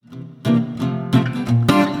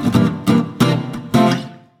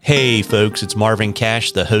Hey folks, it's Marvin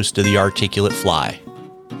Cash, the host of The Articulate Fly.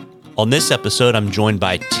 On this episode, I'm joined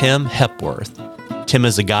by Tim Hepworth. Tim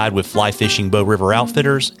is a guide with Fly Fishing Bow River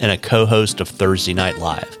Outfitters and a co-host of Thursday Night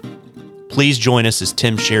Live. Please join us as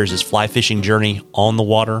Tim shares his fly fishing journey on the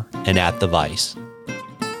water and at the vise.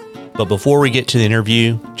 But before we get to the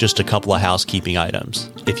interview, just a couple of housekeeping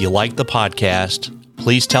items. If you like the podcast,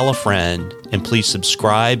 please tell a friend, and please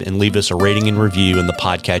subscribe and leave us a rating and review in the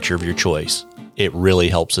podcatcher of your choice. It really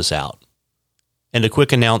helps us out. And a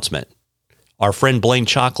quick announcement. Our friend Blaine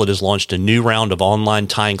Chocolate has launched a new round of online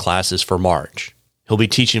tying classes for March. He'll be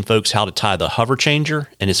teaching folks how to tie the hover changer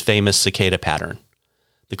and his famous cicada pattern.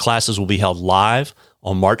 The classes will be held live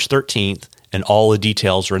on March 13th, and all the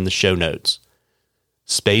details are in the show notes.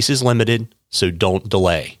 Space is limited, so don't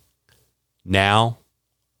delay. Now,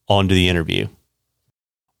 on to the interview.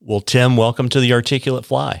 Well, Tim, welcome to The Articulate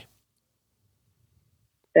Fly.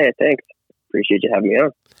 Hey, thanks. Appreciate you having me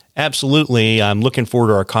on. Absolutely. I'm looking forward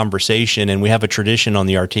to our conversation, and we have a tradition on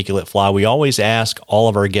The Articulate Fly. We always ask all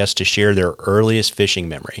of our guests to share their earliest fishing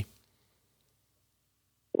memory.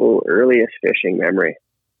 Oh, earliest fishing memory.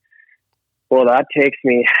 Well, that takes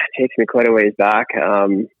me quite a ways back. I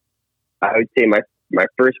would say my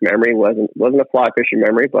first memory wasn't a fly fishing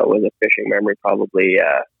memory, but was a fishing memory, probably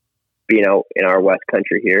being out in our West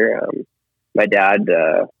Country here. My dad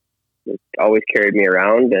always carried me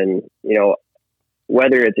around, and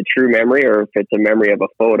whether it's a true memory or if it's a memory of a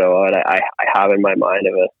photo, I have in my mind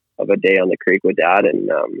of a day on the creek with Dad, and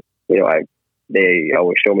they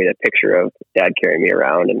always show me the picture of Dad carrying me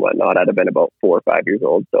around and whatnot. I'd have been about 4 or 5 years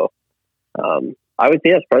old, so I would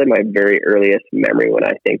say that's probably my very earliest memory when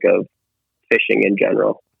I think of fishing in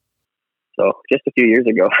general. So just a few years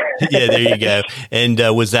ago. Yeah, there you go. And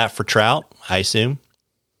was that for trout, I assume?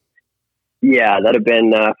 Yeah, that'd have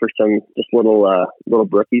been for some just little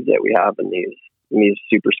brookies that we have in these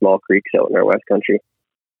super small creeks out in our West Country.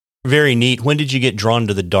 Very neat. When did you get drawn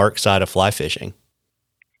to the dark side of fly fishing?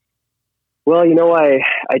 Well,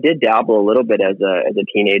 I did dabble a little bit as a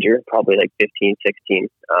teenager, probably like 15, 16.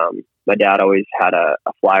 My dad always had a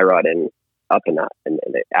fly rod up in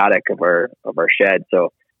the attic of our shed,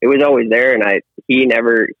 so it was always there. And he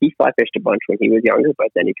fly fished a bunch when he was younger, but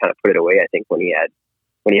then he kind of put it away, I think, when he had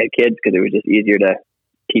kids, because it was just easier to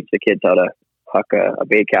teach the kids how to huck a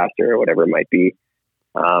bait caster or whatever it might be.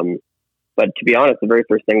 But to be honest, the very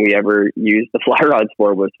first thing we ever used the fly rods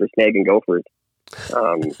for was for snagging gophers.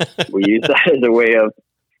 We used that as a way of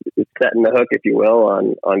setting the hook, if you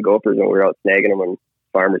will, on gophers when we were out snagging them in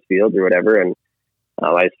farmers' fields or whatever. And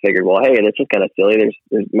I just figured, well, hey, this is kind of silly.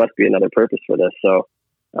 There must be another purpose for this. So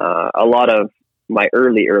a lot of my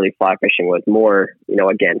early fly fishing was more,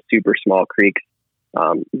 again, super small creeks,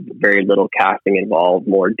 very little casting involved,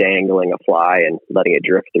 more dangling a fly and letting it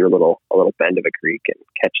drift through a little bend of a creek and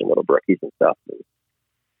catching little brookies and stuff.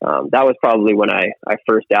 And that was probably when I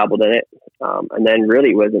first dabbled in it. And then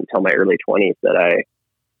really it wasn't until my early 20s that I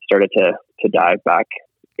started to dive back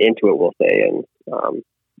into it, we'll say, and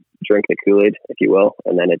drink the Kool-Aid, if you will.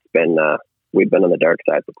 And then it's been, we've been on the dark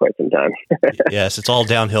side for quite some time. Yes, it's all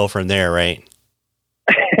downhill from there, right?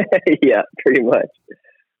 Yeah, pretty much.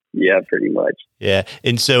 Yeah.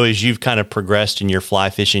 And so as you've kind of progressed in your fly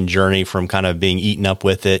fishing journey from kind of being eaten up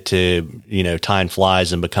with it to, tying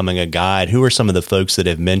flies and becoming a guide, who are some of the folks that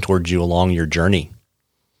have mentored you along your journey?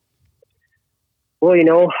 Well,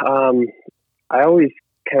 I always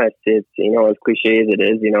kind of say, as cliche as it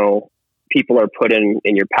is, people are put in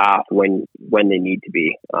your path when they need to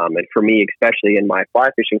be. And for me, especially in my fly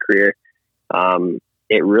fishing career,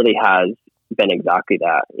 it really has been exactly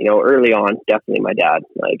that. Early on, definitely my dad.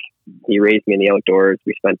 Like, he raised me in the outdoors.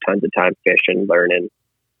 We spent tons of time fishing, learning,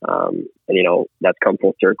 and that's come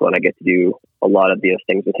full circle. And I get to do a lot of these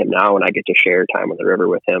things with him now, and I get to share time on the river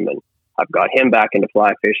with him. And I've got him back into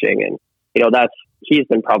fly fishing, and he's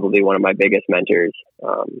been probably one of my biggest mentors.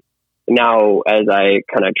 Now, as I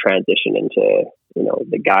kind of transition into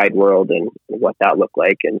the guide world and what that looked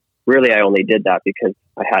like, and really I only did that because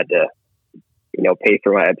I had to pay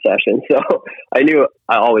for my obsession. So I knew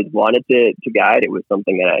I always wanted to guide. It was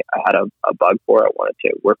something that I had a bug for. I wanted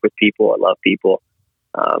to work with people. I love people.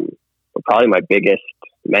 But probably my biggest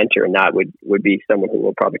mentor, and that would be someone who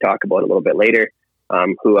we'll probably talk about a little bit later,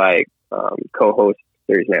 who I co-host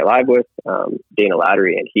Thursday Night Live with, Dana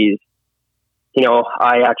Lattery. And he's,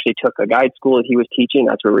 I actually took a guide school that he was teaching.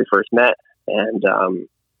 That's where we first met. And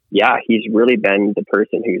he's really been the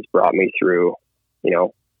person who's brought me through,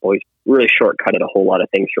 always really shortcutted a whole lot of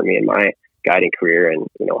things for me in my guiding career, and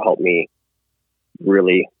helped me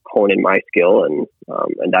really hone in my skill, and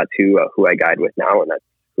that's who I guide with now, and that's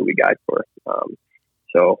who we guide for.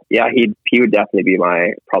 So yeah, he would definitely be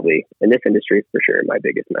probably in this industry for sure, my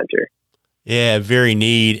biggest mentor. Yeah, very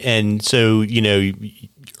neat. And so,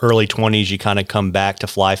 early 20s, you kind of come back to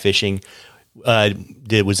fly fishing.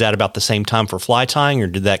 Was that about the same time for fly tying, or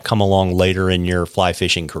did that come along later in your fly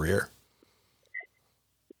fishing career?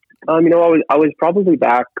 I was probably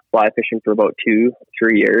back fly fishing for about 2-3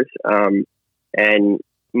 years. And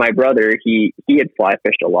my brother, he had fly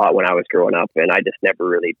fished a lot when I was growing up, and I just never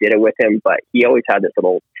really did it with him, but he always had this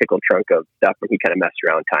little tickle trunk of stuff where he kind of messed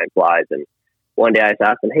around tying flies. And one day I just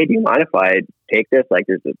asked him, "Hey, do you mind if I take this? Like,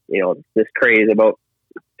 there's this craze about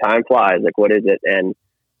tying flies. Like, what is it?" And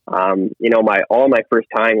all my first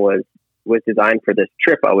tying was designed for this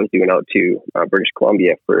trip I was doing out to British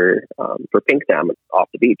Columbia for pink salmon off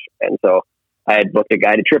the beach. And so I had booked a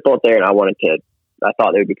guided trip out there, and I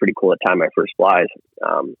thought it would be pretty cool to tie my first flies.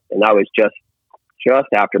 And that was just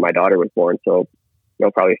after my daughter was born. So,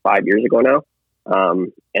 probably 5 years ago now.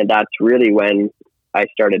 And that's really when I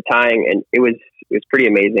started tying, and it was pretty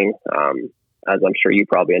amazing. As I'm sure you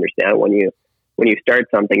probably understand, when you start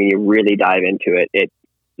something and you really dive into it,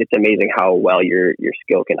 it's amazing how well your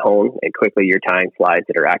skill can hone, and quickly you're tying flies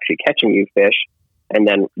that are actually catching you fish. And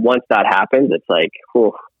then once that happens, it's like,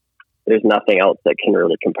 whew, there's nothing else that can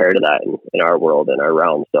really compare to that in our world, in our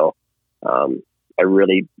realm. So I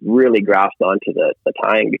really, really grasped onto the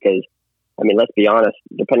tying, because, let's be honest,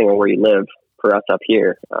 depending on where you live, for us up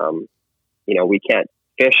here, we can't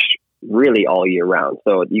fish really all year round.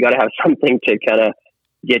 So you got to have something to kind of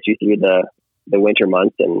get you through the winter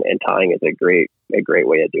months, and tying is a great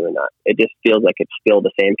way of doing that. It just feels like it's still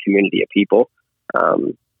the same community of people.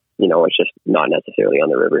 It's just not necessarily on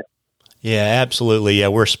the river. Yeah, absolutely. Yeah,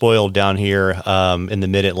 we're spoiled down here in the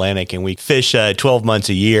Mid-Atlantic, and we fish 12 months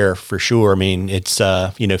a year for sure. It's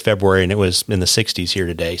February, and it was in the 60s here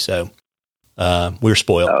today, so we're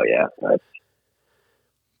spoiled. Oh yeah,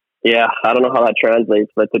 yeah. I don't know how that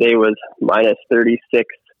translates, but today was minus 36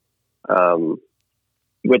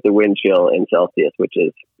 with the wind chill in Celsius,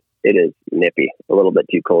 it is nippy, a little bit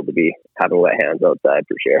too cold to be having wet hands outside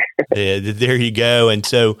for sure. Yeah, there you go. And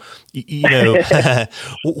so,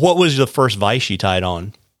 what was the first vise you tied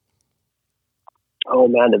on? Oh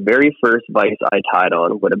man, the very first vise I tied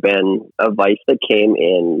on would have been a vise that came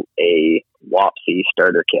in a Wapsi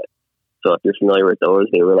starter kit. So if you're familiar with those,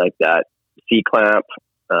 they were like that C-clamp.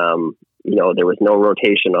 There was no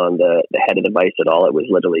rotation on the head of the vise at all. It was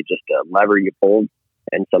literally just a lever you pulled,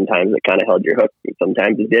 and sometimes it kind of held your hook, and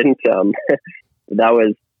sometimes it didn't. That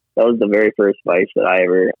was the very first vise that I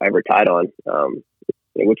ever tied on,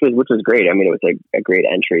 which was great. It was a great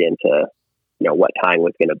entry into what tying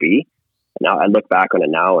was going to be. Now I look back on it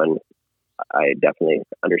now, and I definitely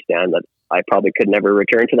understand that I probably could never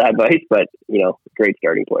return to that vise, but great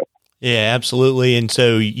starting point. Yeah, absolutely. And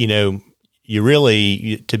so you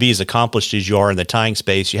really, to be as accomplished as you are in the tying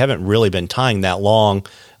space, you haven't really been tying that long.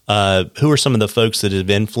 Who are some of the folks that have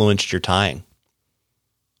influenced your tying?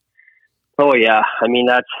 Oh yeah.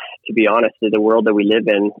 That's, to be honest, the world that we live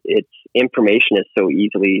in, information is so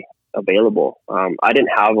easily available. I didn't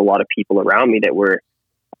have a lot of people around me that were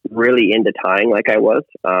really into tying like I was.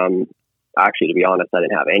 Actually, to be honest, I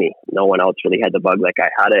didn't have any. No one else really had the bug like I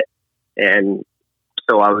had it. And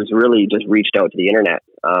so I was really just reached out to the internet,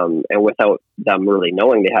 and without them really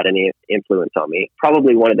knowing they had any influence on me.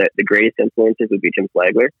 Probably one of the greatest influences would be Tim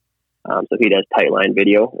Flagler. So he does Tightline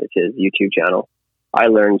Video. It's his YouTube channel. I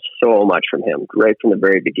learned so much from him right from the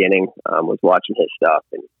very beginning. Was watching his stuff,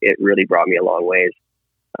 and it really brought me a long ways.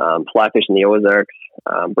 Fly fishing the Ozarks.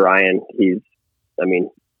 Brian, he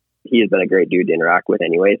has been a great dude to interact with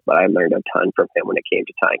anyways, but I learned a ton from him when it came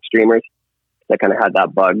to tying streamers. I kind of had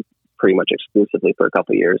that bug pretty much exclusively for a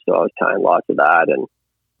couple of years. So I was tying lots of that.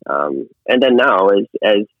 And then now as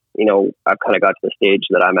I've kind of got to the stage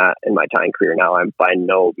that I'm at in my tying career now, I'm by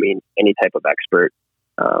no means any type of expert.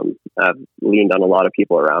 I've leaned on a lot of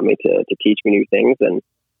people around me to teach me new things. And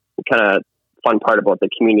the kind of fun part about the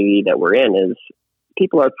community that we're in is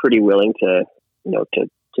people are pretty willing to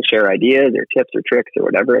share ideas or tips or tricks or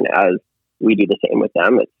whatever. And as we do the same with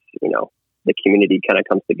them, it's, the community kind of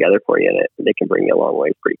comes together for you, and they can bring you a long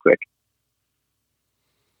way pretty quick.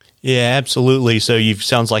 Yeah, absolutely. So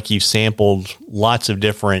sounds like you've sampled lots of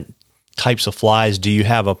different types of flies. Do you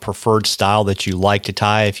have a preferred style that you like to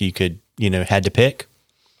tie if you could, had to pick?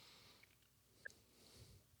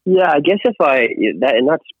 Yeah, I guess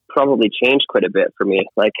that's probably changed quite a bit for me.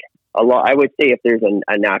 Like I would say if there's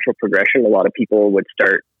a natural progression, a lot of people would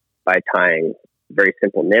start by tying very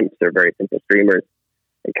simple nymphs or very simple streamers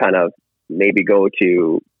and kind of maybe go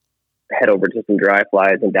to head over to some dry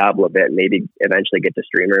flies and dabble a bit, and maybe eventually get to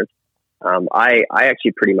streamers. I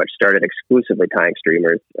actually pretty much started exclusively tying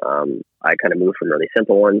streamers. I kind of moved from really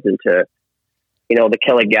simple ones into, the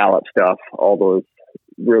Kelly Gallup stuff, all those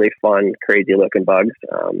really fun, crazy looking bugs.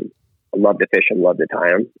 I love to fish them, love to tie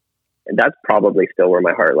them. And that's probably still where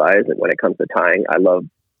my heart lies. And when it comes to tying, I love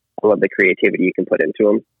the creativity you can put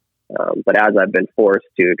into them. But as I've been forced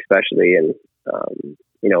to, especially in,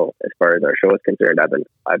 as far as our show is concerned,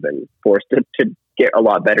 I've been forced to get a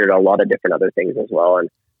lot better at a lot of different other things as well. And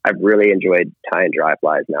I've really enjoyed tying dry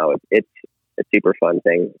flies now. It's a super fun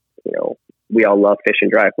thing. We all love fishing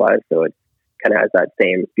dry flies, so it kind of has that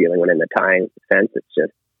same feeling when in the tying sense. It's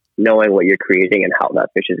just knowing what you're creating and how that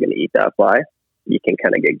fish is going to eat that fly. You can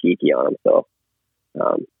kind of get geeky on them. So,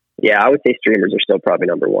 I would say streamers are still probably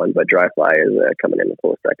number one, but dry fly is coming in a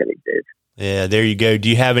close second these days. Yeah, there you go. Do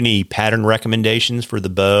you have any pattern recommendations for the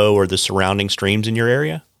bow or the surrounding streams in your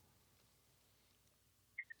area?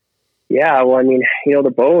 Yeah, well, I mean,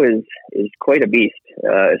 the bow is quite a beast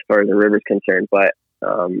as far as the river's concerned. But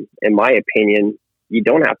in my opinion, you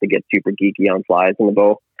don't have to get super geeky on flies in the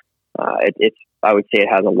bow. I would say it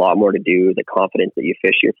has a lot more to do with the confidence that you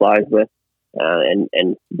fish your flies with,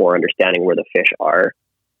 and more understanding where the fish are.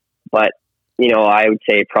 But I would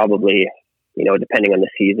say probably, depending on the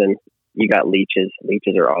season, you got leeches.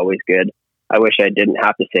 Leeches are always good. I wish I didn't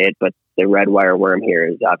have to say it, but the red wire worm here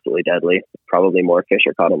is absolutely deadly. Probably more fish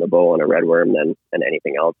are caught on the bow on a red worm than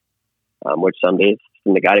anything else, which some days,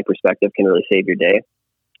 from the guiding perspective, can really save your day.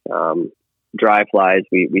 Dry flies,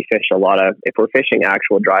 we fish a lot of, if we're fishing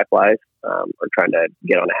actual dry flies, or trying to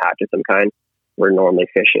get on a hatch of some kind, we're normally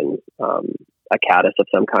fishing a caddis of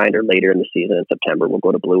some kind, or later in the season in September, we'll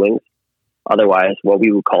go to blue wings. Otherwise, what we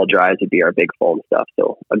would call dries would be our big foam stuff.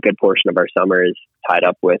 So a good portion of our summer is tied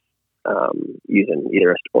up with using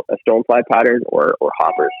either a stonefly pattern or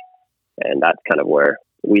hoppers. And that's kind of where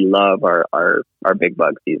we love our big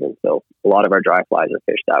bug season. So a lot of our dry flies are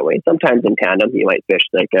fished that way. Sometimes in tandem, you might fish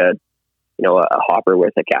like a hopper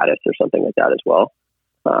with a caddis or something like that as well.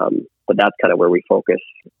 But that's kind of where we focus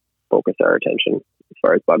our attention as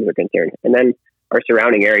far as bugs are concerned. And then our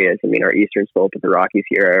surrounding areas, our eastern slope of the Rockies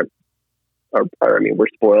here we're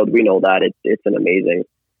spoiled. We know that it's an amazing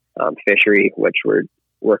fishery, which we're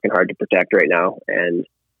working hard to protect right now. And,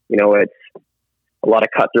 it's a lot of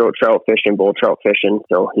cutthroat trout fishing, bull trout fishing.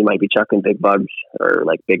 So you might be chucking big bugs or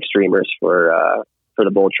like big streamers for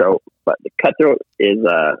the bull trout. But the cutthroat is,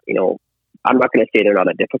 I'm not going to say they're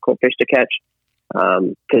not a difficult fish to catch,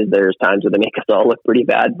 because there's times where they make us all look pretty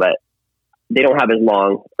bad, but they don't have as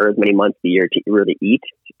long or as many months a year to really eat,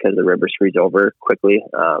 because the rivers freeze over quickly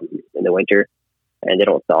in the winter, and they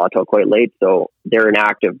don't thaw until quite late. So they're an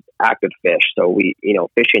active fish. So we,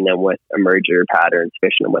 fishing them with emerger patterns,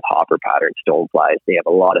 fishing them with hopper patterns, stoneflies. They have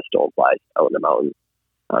a lot of stoneflies out in the mountains.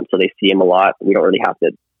 So they see them a lot. We don't really have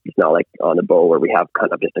to, it's not like on the bow where we have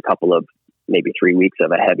kind of just a couple of, maybe 3 weeks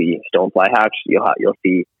of a heavy stonefly hatch. You'll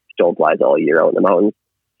see stoneflies all year out in the mountains.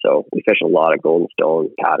 So we fish a lot of golden stone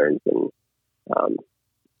patterns and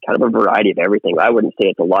kind of a variety of everything. I wouldn't say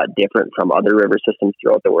it's a lot different from other river systems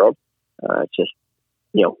throughout the world. It's just,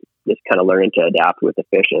 just kind of learning to adapt with the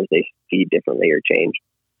fish as they feed differently or change.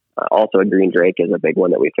 Also, a green drake is a big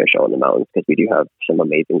one that we fish out in the mountains, because we do have some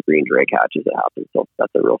amazing green drake hatches that happen. So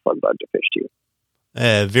that's a real fun bug to fish too.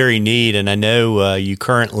 Very neat. And I know you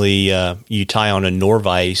currently you tie on a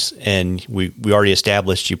Norvise, and we already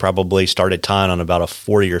established you probably started tying on about a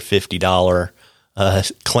 $40 or $50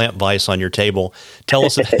 clamp vise on your table. Tell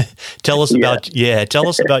us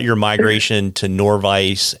about your migration to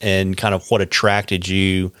Norvise and kind of what attracted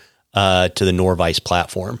you to the Norvise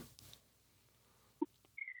platform.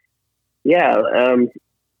 Yeah,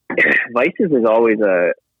 vices is always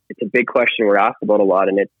it's a big question we're asked about a lot,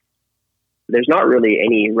 and there's not really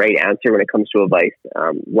any right answer when it comes to a vice.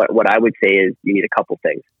 What I would say is you need a couple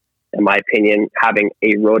things. In my opinion, having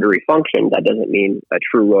a rotary function, that doesn't mean a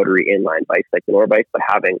true rotary inline vice like the Norvise, but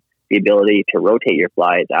having the ability to rotate your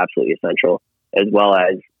fly is absolutely essential, as well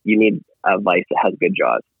as you need a vice that has good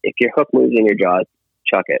jaws. If your hook moves in your jaws,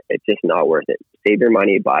 chuck it. It's just not worth it. Save your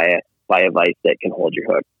money, buy a vice that can hold your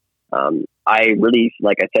hook. I really,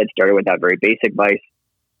 like I said, started with that very basic vice.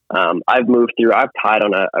 I've tied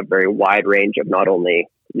on a very wide range of not only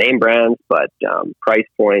name brands, but price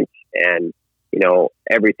points, and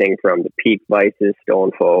everything from the Peak vices,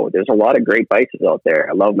 Stone Foe. There's a lot of great vices out there.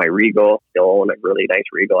 I love my Regal. Still own a really nice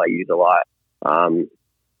Regal I use a lot.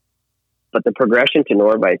 But the progression to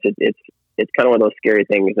Norvise, it's kind of one of those scary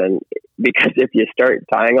things. And because if you start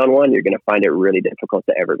tying on one, you're going to find it really difficult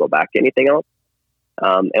to ever go back to anything else.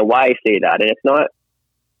 And why I say that, and it's not,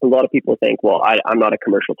 a lot of people think, well, I'm not a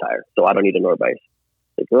commercial tire, so I don't need a Norvise.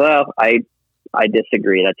 Like, well, I I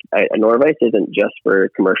disagree. A Norvise isn't just for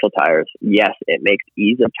commercial tires. Yes, it makes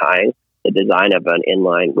ease of tying. The design of an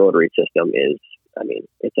inline rotary system is,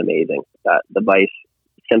 it's amazing. The vise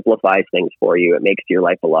simplifies things for you. It makes your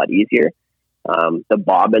life a lot easier. The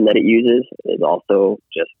bobbin that it uses is also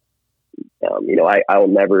just, I will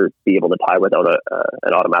never be able to tie without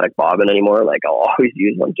an automatic bobbin anymore. Like, I'll always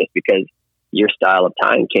use one just because your style of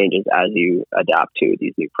tying changes as you adapt to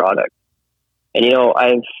these new products.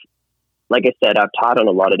 And, like I said, I've taught on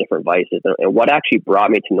a lot of different vices, and what actually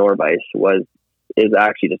brought me to Norvise is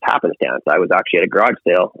actually just happenstance. I was actually at a garage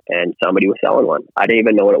sale and somebody was selling one. I didn't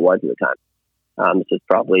even know what it was at the time. This is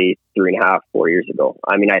probably 3.5, 4 years ago.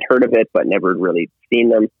 I'd heard of it, but never really seen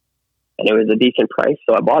them. And it was a decent price,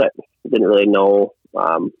 so I bought it. Didn't really know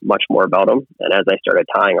much more about them. And as I started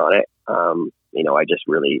tying on it, I just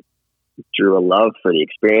really drew a love for the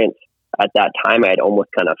experience. At that time, I had almost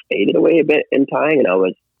kind of faded away a bit in tying, and I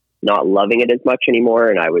was not loving it as much anymore.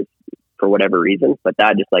 And I was, for whatever reason, but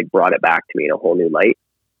that just like brought it back to me in a whole new light.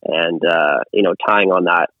 And, tying on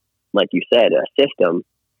that, like you said, a system,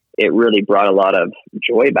 it really brought a lot of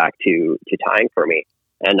joy back to tying for me.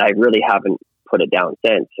 And I really haven't put it down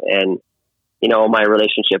since. And, my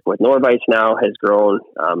relationship with Norvise now has grown,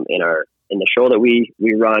 in the show that we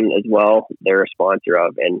run as well. They're a sponsor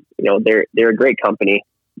of, and, they're a great company.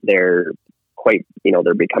 They're quite,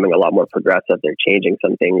 they're becoming a lot more progressive. They're changing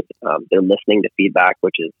some things. They're listening to feedback,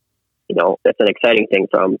 which is, that's an exciting thing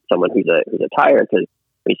from someone who's a tire, because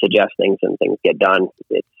we suggest things and things get done.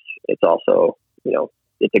 It's also,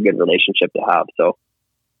 it's a good relationship to have. So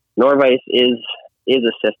Norvise is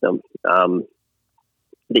a system.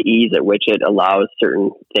 The ease at which it allows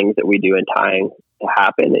certain things that we do in tying to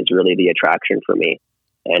happen is really the attraction for me.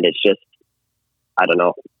 And it's just, I don't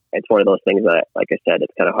know. It's one of those things that, like I said,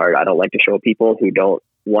 it's kind of hard. I don't like to show people who don't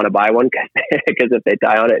want to buy one because if they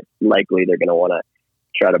tie on it, likely they're going to want to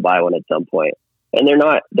try to buy one at some point. And they're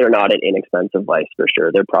not an inexpensive vice for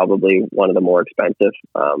sure. They're probably one of the more expensive,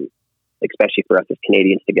 especially for us as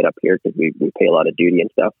Canadians to get up here, because we pay a lot of duty and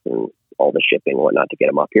stuff and all the shipping and whatnot to get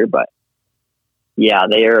them up here. But yeah,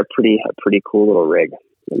 they are a pretty cool little rig.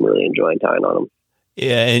 I'm really enjoying tying on them.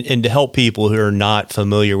 Yeah, and to help people who are not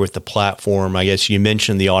familiar with the platform, I guess you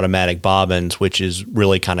mentioned the automatic bobbins, which is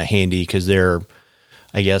really kind of handy because they're,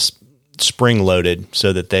 I guess, spring loaded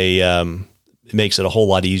so that they it makes it a whole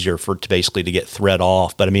lot easier to basically to get thread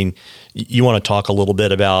off. But you want to talk a little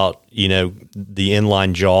bit about, the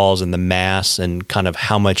inline jaws and the mass and kind of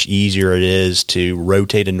how much easier it is to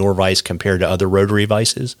rotate a Norvise compared to other rotary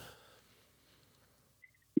vices?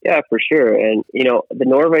 Yeah, for sure. And, the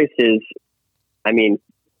Norvise is,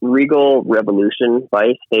 Regal Revolution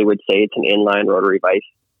vice, they would say it's an inline rotary vice.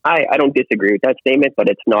 I don't disagree with that statement, but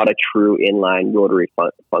it's not a true inline rotary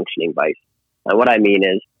functioning vice. And what I mean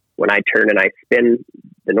is, when I turn and I spin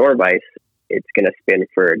the Norvise, it's going to spin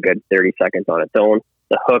for a good 30 seconds on its own.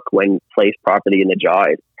 The hook, when placed properly in the jaw,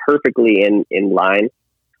 is perfectly in line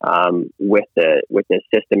with the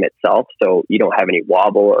system itself. So you don't have any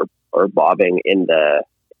wobble or bobbing in the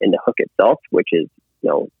hook itself, which is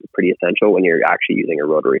pretty essential when you're actually using a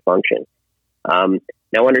rotary function.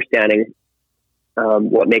 Now, understanding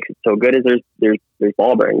what makes it so good is there's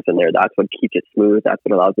ball bearings in there. That's what keeps it smooth. That's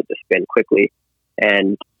what allows it to spin quickly.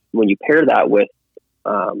 And when you pair that with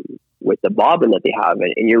the bobbin that they have,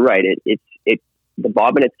 and you're right, the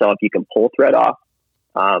bobbin itself, you can pull thread off,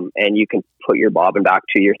 and you can put your bobbin back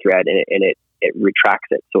to your thread, and it retracts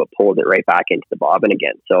it, so it pulls it right back into the bobbin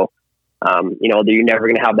again. So you're never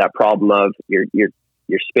going to have that problem of you're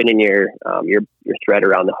spinning your thread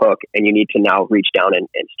around the hook, and you need to now reach down and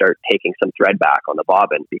start taking some thread back on the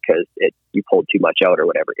bobbin because you pulled too much out or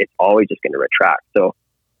whatever. It's always just going to retract. So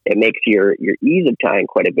it makes your ease of tying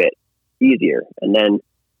quite a bit easier. And then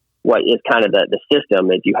what is kind of the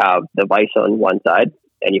system is you have the vise on one side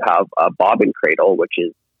and you have a bobbin cradle, which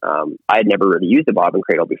is, I had never really used a bobbin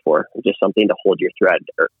cradle before. It's just something to hold your thread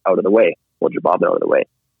out of the way, hold your bobbin out of the way.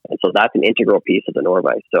 And so that's an integral piece of the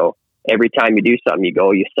Norvise. So every time you do something,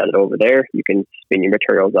 you set it over there, you can spin your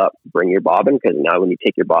materials up, bring your bobbin, because now when you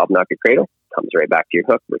take your bobbin off your cradle, it comes right back to your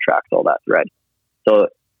hook, retracts all that thread. So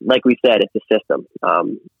like we said, it's a system.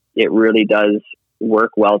 It really does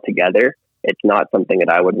work well together. It's not something that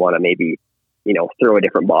I would want to maybe, throw a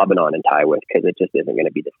different bobbin on and tie with, because it just isn't going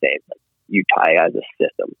to be the same. You tie as a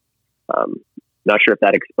system. Not sure if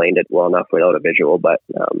that explained it well enough without a visual, but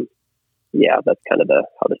yeah, that's kind of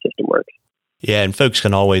how the system works. Yeah, and folks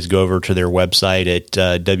can always go over to their website at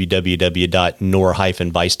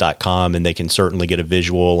www.nor-vice.com, and they can certainly get a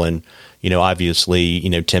visual. And, obviously,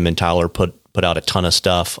 Tim and Tyler put out a ton of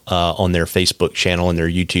stuff on their Facebook channel and their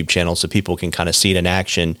YouTube channel, so people can kind of see it in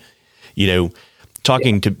action.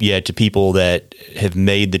 talking to people that have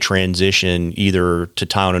made the transition either to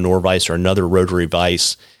tie on a Norvise or another rotary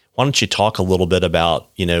vise, why don't you talk a little bit about,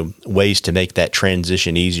 ways to make that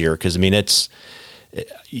transition easier? Because, I mean, it's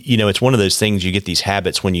one of those things, you get these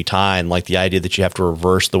habits when you tie, and like the idea that you have to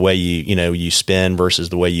reverse the way you spin versus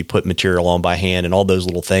the way you put material on by hand and all those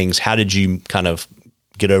little things. How did you kind of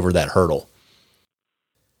get over that hurdle?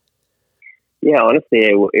 Yeah, honestly,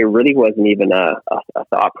 it really wasn't even a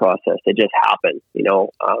thought process. It just happened.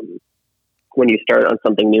 When you start on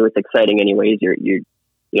something new, it's exciting anyways.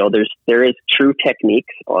 There is true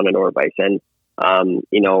techniques on a Norvise, and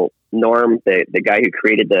Norm, the guy who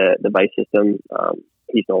created the vice system,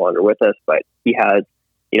 he's no longer with us, but he has,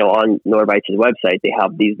 on Norvice's website, they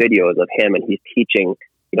have these videos of him, and he's teaching,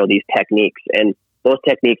 these techniques, and those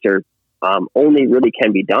techniques are only really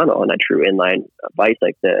can be done on a true inline vice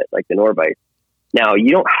like the Norvise. Now, you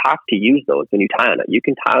don't have to use those when you tie on it. You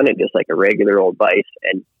can tie on it just like a regular old vice,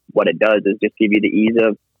 and what it does is just give you the ease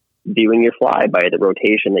of viewing your fly by the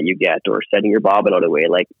rotation that you get, or setting your bobbin out of the way.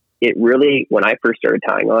 Like, it really, when I first started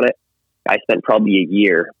tying on it, I spent probably a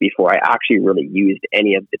year before I actually really used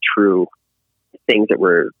any of the true things that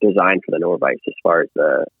were designed for the Norvise as far as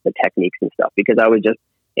the techniques and stuff, because I was just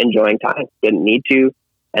enjoying tying, didn't need to.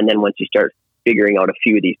 And then once you start figuring out a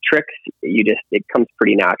few of these tricks, it comes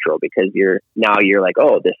pretty natural, because you're like,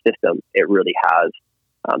 oh, this system, it really has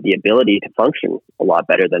the ability to function a lot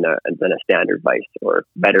better than a standard vice, or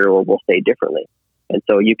better, or will say differently. And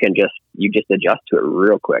so you just adjust to it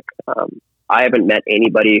real quick. I haven't met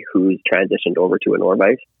anybody who's transitioned over to a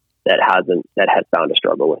Norvise that has found a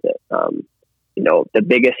struggle with it. The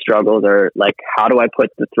biggest struggles are like, how do I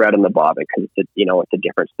put the thread on the bobbin? Because it's a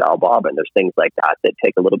different style bobbin. There's things like that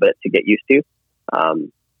take a little bit to get used to.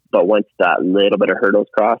 But once that little bit of hurdles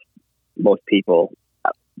crossed, most people,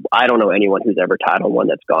 I don't know anyone who's ever tied on one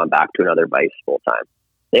that's gone back to another vice full time.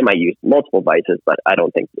 They might use multiple vices, but I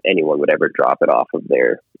don't think anyone would ever drop it off of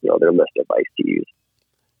their list of vice to use.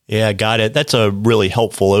 Yeah, got it. That's a really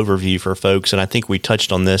helpful overview for folks. And I think we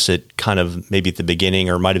touched on this at kind of maybe at the beginning,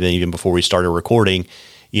 or might have been even before we started recording.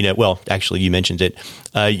 Actually, you mentioned it.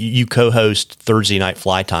 You co-host Thursday Night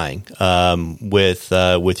Fly Tying with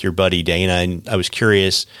your buddy Dana, and I was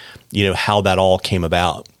curious, how that all came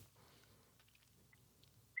about.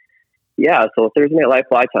 Yeah, so Thursday Night Live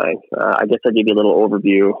Fly Tying. I guess I'll give you a little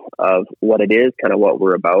overview of what it is, kind of what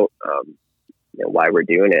we're about, why we're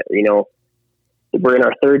doing it. We're in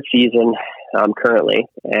our third season currently,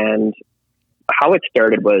 and how it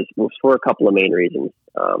started was for a couple of main reasons.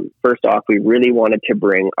 First off, we really wanted to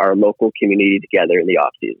bring our local community together in the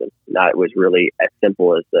off season. That was really as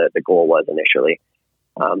simple as the goal was initially.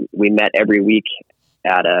 We met every week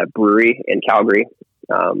at a brewery in Calgary,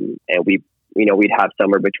 and we'd have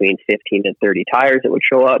somewhere between 15 and 30 tires that would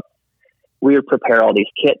show up. We would prepare all these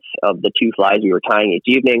kits of the two flies we were tying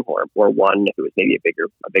each evening, or one if it was maybe a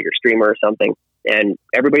bigger streamer or something. And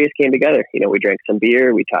everybody just came together. We drank some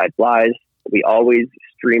beer, we tied flies. We always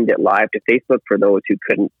streamed it live to Facebook for those who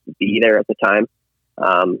couldn't be there at the time.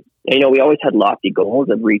 We always had lofty goals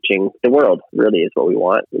of reaching the world, really is what we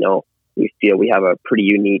want. We feel we have a pretty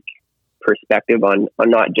unique perspective on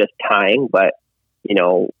not just tying, but,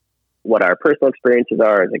 what our personal experiences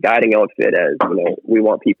are as a guiding outfit, as, we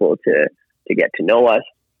want people to get to know us.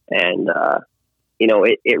 And,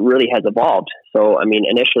 it really has evolved. So, I mean,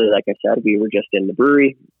 initially, like I said, we were just in the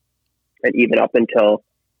brewery, and even up until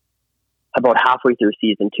about halfway through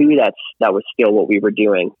season 2, that was still what we were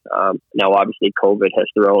doing. Now, obviously, COVID has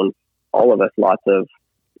thrown all of us lots of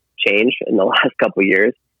change in the last couple of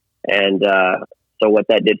years. And so what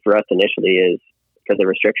that did for us initially is, because of the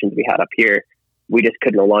restrictions we had up here, we just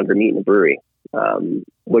could no longer meet in the brewery,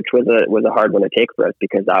 which was a hard one to take for us,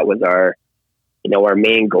 because that was our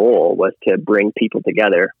main goal, was to bring people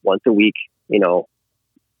together once a week,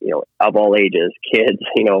 of all ages, kids,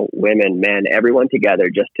 women, men, everyone together,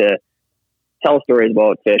 just to tell stories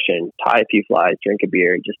about fishing, tie a few flies, drink a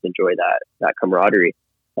beer, and just enjoy that camaraderie.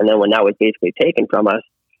 And then when that was basically taken from us,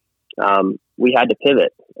 we had to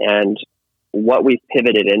pivot. And what we've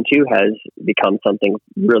pivoted into has become something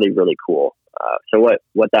really, really cool. So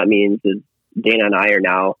what that means is Dana and I are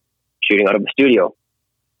now shooting out of the studio.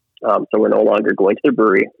 So we're no longer going to the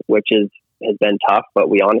brewery, which has been tough, but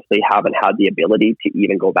we honestly haven't had the ability to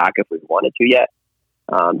even go back if we wanted to yet,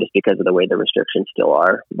 just because of the way the restrictions still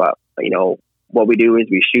are. But, what we do is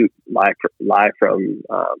we shoot live from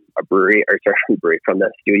from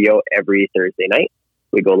the studio every Thursday night.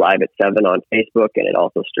 We go live at 7 on Facebook, and it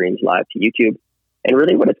also streams live to YouTube. And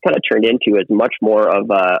really what it's kind of turned into is much more of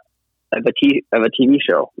a TV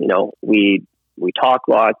show. We talk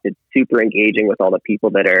lots. It's super engaging with all the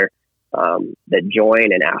people that are that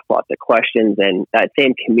join and ask lots of questions, and that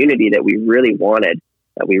same community that we really wanted,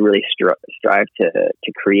 that we really strive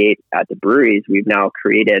to create at the breweries, we've now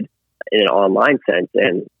created in an online sense,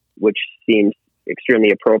 and which seems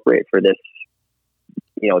extremely appropriate for this,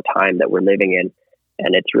 time that we're living in.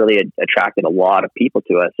 And it's really attracted a lot of people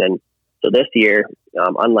to us. And so this year,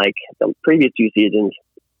 unlike the previous 2 seasons,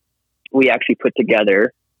 we actually put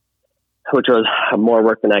together, which was more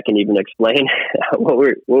work than I can even explain, what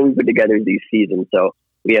we put together these seasons. So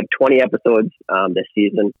we have 20 episodes this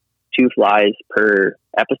season, 2 flies per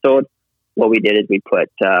episode. What we did is we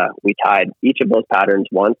tied each of those patterns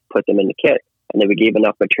once, put them in the kit, and then we gave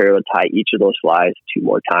enough material to tie each of those flies 2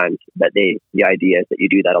 more times. The idea is that you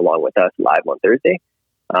do that along with us live on Thursday.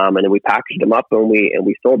 And then we packaged them up and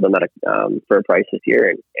we sold them at for a price this year,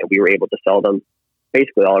 and we were able to sell them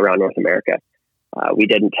basically all around North America. We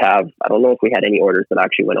didn't have, I don't know if we had any orders that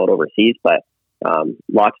actually went out overseas, but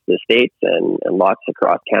lots to the States and lots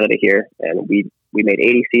across Canada here. And we made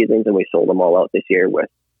 80 seasons and we sold them all out this year with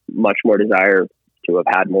much more desire to have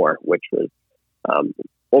had more, which was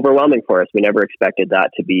overwhelming for us. We never expected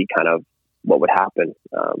that to be kind of what would happen.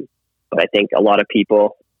 But I think a lot of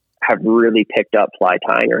people have really picked up fly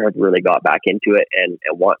tying or have really got back into it and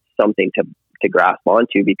want something to grasp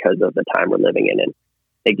onto because of the time we're living in. And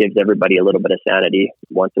it gives everybody a little bit of sanity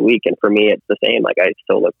once a week. And for me, it's the same. Like, I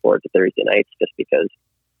still look forward to Thursday nights just because,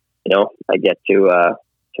 I get to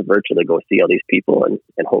virtually go see all these people and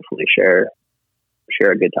hopefully share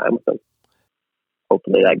a good time with them.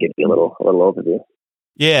 Hopefully that gives you a little overview.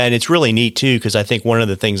 Yeah. And it's really neat too, because I think one of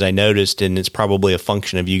the things I noticed, and it's probably a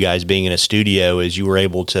function of you guys being in a studio, is you were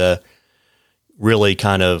able to really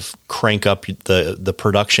kind of crank up the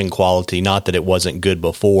production quality. Not that it wasn't good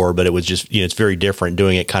before, but it was just, it's very different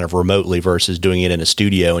doing it kind of remotely versus doing it in a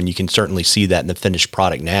studio. And you can certainly see that in the finished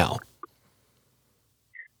product now.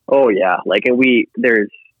 Oh yeah. Like, and there's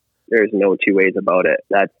no 2 ways about it.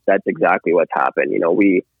 That's exactly what's happened.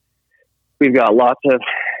 We've got lots of,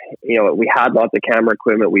 we had lots of camera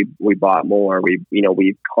equipment. We bought more.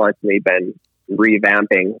 We've constantly been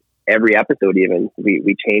revamping every episode. Even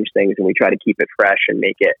we change things and we try to keep it fresh and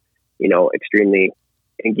make it, extremely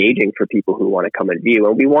engaging for people who want to come and view.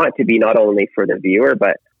 And we want it to be not only for the viewer,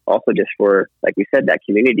 but also just for, like we said, that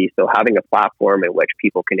community. So having a platform in which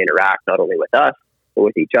people can interact not only with us, but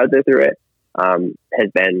with each other through it, has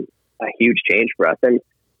been a huge change for us. And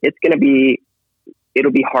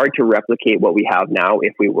it'll be hard to replicate what we have now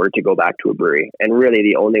if we were to go back to a brewery. And really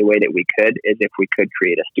the only way that we could is if we could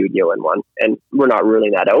create a studio in one. And we're not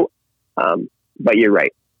ruling that out. But you're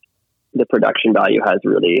right. The production value has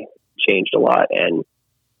really changed a lot and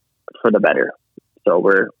for the better. So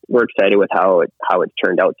we're excited with how it's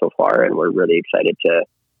turned out so far. And we're really excited to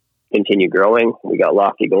continue growing. We got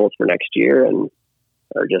lofty goals for next year and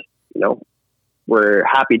are just, we're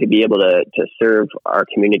happy to be able to serve our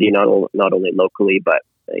community, not only locally, but,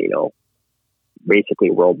 basically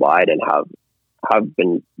worldwide, and have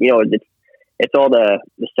been, it's all the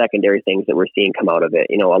secondary things that we're seeing come out of it.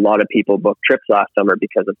 A lot of people booked trips last summer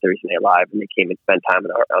because of Thursday Night Live, and they came and spent time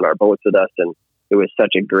on our boats with us. And it was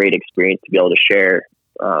such a great experience to be able to share,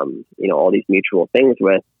 all these mutual things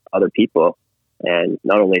with other people. And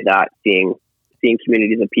not only that, seeing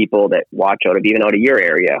communities of people that watch out of your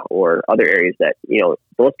area or other areas that,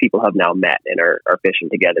 those people have now met and are fishing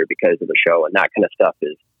together because of the show. And that kind of stuff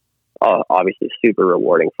is obviously super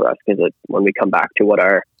rewarding for us, because when we come back to what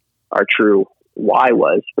our true why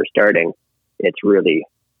was for starting, it's really,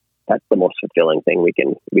 that's the most fulfilling thing we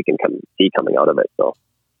can see coming out of it. So,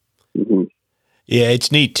 mm-hmm. Yeah,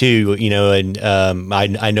 it's neat too, and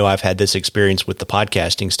I know I've had this experience with the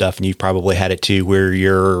podcasting stuff, and you've probably had it too, where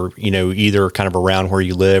you're, either kind of around where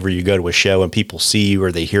you live or you go to a show and people see you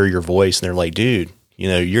or they hear your voice and they're like, dude,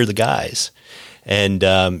 you're the guys. And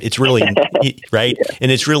it's really, right. Yeah.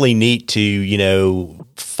 And it's really neat to,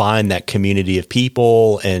 find that community of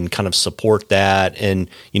people and kind of support that. And,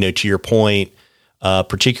 to your point,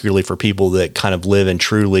 particularly for people that kind of live in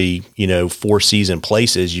truly, 4-season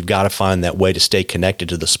places, you've got to find that way to stay connected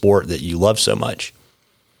to the sport that you love so much.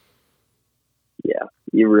 Yeah,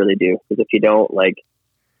 you really do. Because if you don't,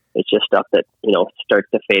 it's just stuff that, starts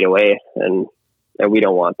to fade away, and we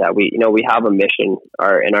don't want that. We have a mission,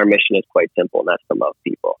 and our mission is quite simple, and that's to love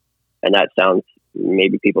people. And that sounds,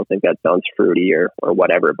 maybe people think that sounds fruity or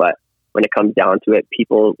whatever, but when it comes down to it,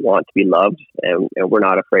 people want to be loved, and we're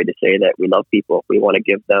not afraid to say that we love people. We want to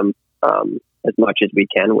give them as much as we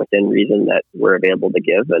can within reason that we're available to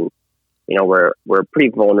give. And, we're a pretty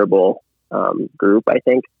vulnerable group, I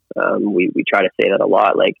think. We try to say that a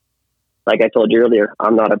lot. like I told you earlier,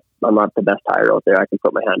 I'm not the best hirer out there. I can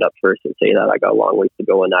put my hand up first and say that I got a long ways to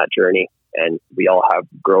go in that journey, and we all have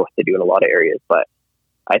growth to do in a lot of areas. But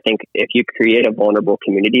I think if you create a vulnerable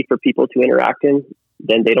community for people to interact in,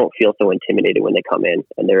 then they don't feel so intimidated when they come in,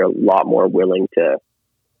 and they're a lot more willing to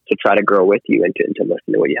try to grow with you and to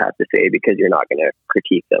listen to what you have to say, because you're not going to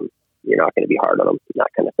critique them. You're not going to be hard on them, that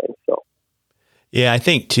kind of thing. So. Yeah, I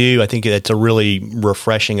think that's a really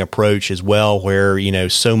refreshing approach as well, where,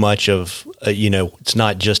 so much of, it's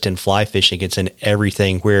not just in fly fishing, it's in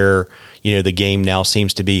everything, where, the game now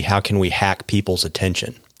seems to be, how can we hack people's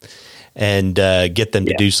attention and get them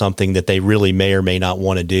to do something that they really may or may not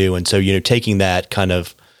want to do. And so, taking that kind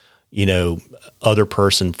of, other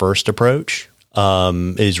person first approach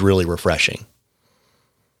is really refreshing.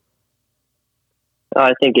 I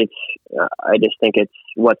just think it's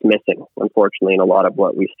what's missing, unfortunately, in a lot of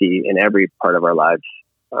what we see in every part of our lives.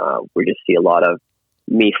 We just see a lot of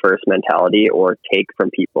me first mentality or take from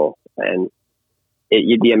people. And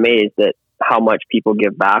you'd be amazed at how much people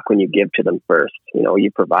give back when you give to them first.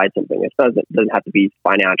 You provide something. It doesn't have to be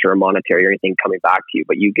financial or monetary or anything coming back to you,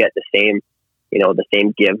 but you get the same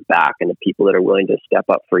give back, and the people that are willing to step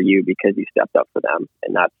up for you because you stepped up for them.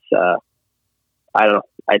 And that's, I don't know.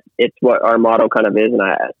 It's what our motto kind of is,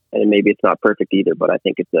 and maybe it's not perfect either, but I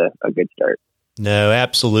think it's a good start. No,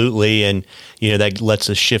 absolutely. And, that lets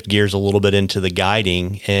us shift gears a little bit into the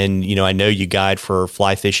guiding. And, I know you guide for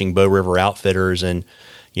Fly Fishing Bow River Outfitters, and,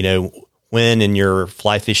 when in your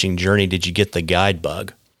fly fishing journey did you get the guide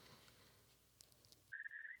bug?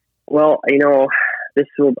 Well,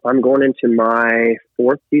 I'm going into my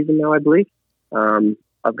 4th season now, I believe,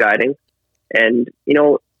 of guiding. And,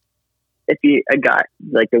 a guide,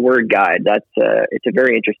 like the word guide, it's a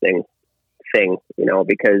very interesting thing,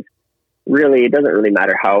 because really it doesn't really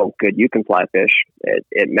matter how good you can fly fish.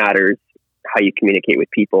 It matters how you communicate with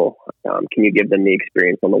people. Can you give them the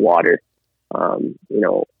experience on the water?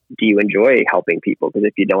 Do you enjoy helping people? Because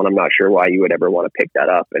if you don't, I'm not sure why you would ever want to pick that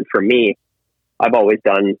up. And for me, I've always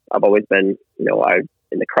been,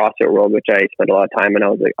 in the CrossFit world, which I spent a lot of time in. I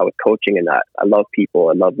was coaching in that. I love people.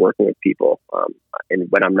 I love working with people. And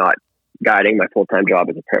when I'm not guiding, my full-time job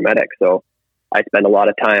is a paramedic. So I spend a lot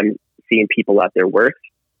of time seeing people at their worst.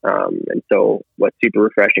 And so what's super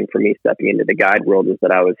refreshing for me stepping into the guide world is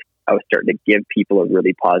that I was starting to give people a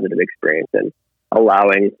really positive experience and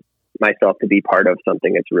allowing myself to be part of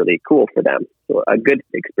something that's really cool for them. So a good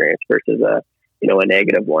experience versus a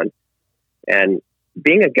negative one. And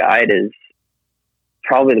being a guide is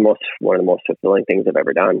probably one of the most fulfilling things I've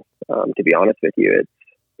ever done. To be honest with you,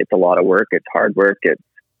 it's a lot of work. It's hard work.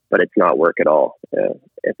 But it's not work at all.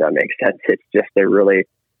 If that makes sense. It's just a really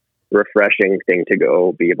refreshing thing to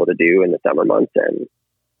go be able to do in the summer months. And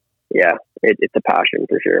yeah, it's a passion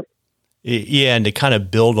for sure. Yeah. And to kind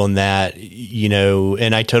of build on that,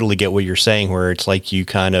 and I totally get what you're saying, where it's like you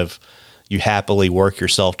happily work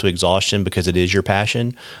yourself to exhaustion because it is your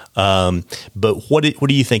passion. But what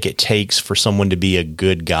do you think it takes for someone to be a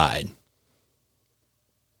good guide?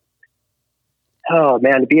 Oh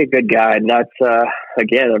man, to be a good guide, that's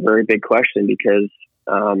again a very big question, because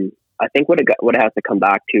I think what it has to come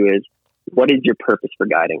back to is, what is your purpose for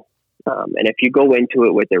guiding? And if you go into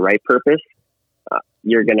it with the right purpose,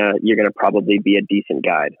 you're gonna probably be a decent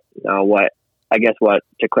guide. Now,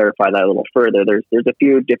 to clarify that a little further, there's a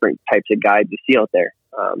few different types of guides you see out there.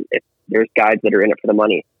 If there's guides that are in it for the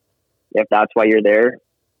money, if that's why you're there,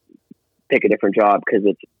 pick a different job, because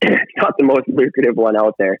it's not the most lucrative one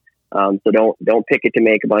out there. So don't pick it to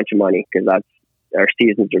make a bunch of money, because our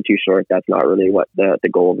seasons are too short. That's not really what the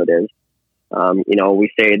goal of it is. We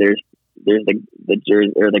say there's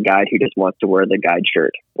the guide who just wants to wear the guide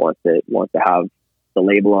shirt, wants to have the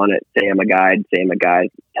label on it, say I'm a guide,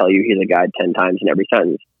 tell you he's a guide 10 times in every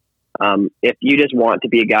sentence. If you just want to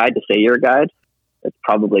be a guide to say you're a guide, that's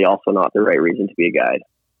probably also not the right reason to be a guide.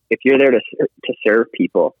 If you're there to serve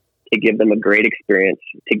people, to give them a great experience,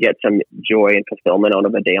 to get some joy and fulfillment out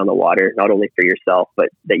of a day on the water, not only for yourself, but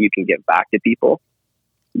that you can give back to people,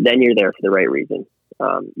 then you're there for the right reason.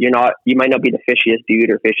 You might not be the fishiest dude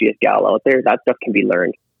or fishiest gal out there. That stuff can be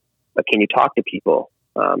learned, but can you talk to people?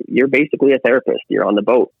 You're basically a therapist. You're on the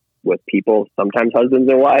boat with people, sometimes husbands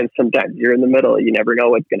and wives, sometimes you're in the middle. You never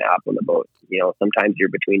know what's going to happen on the boat. Sometimes you're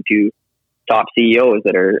between two top CEOs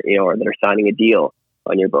that are signing a deal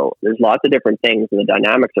on your boat. There's lots of different things, and the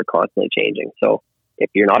dynamics are constantly changing. So if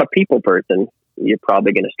you're not a people person, you're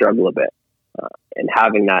probably going to struggle a bit. And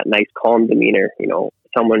having that nice, calm demeanor,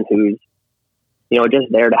 someone who's,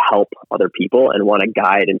 just there to help other people and want to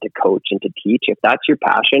guide and to coach and to teach. If that's your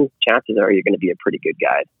passion, chances are you're going to be a pretty good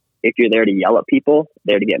guide. If you're there to yell at people,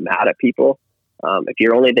 there to get mad at people, If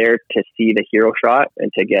you're only there to see the hero shot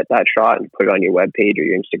and to get that shot and put it on your webpage or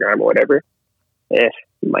your Instagram or whatever, it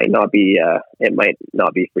might not be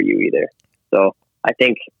for you either. So I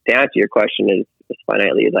think to answer your question as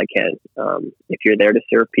finitely as I can, if you're there to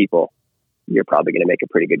serve people, you're probably going to make a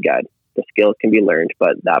pretty good guide. The skills can be learned,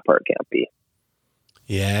 but that part can't be.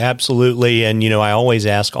 Yeah, absolutely. And, I always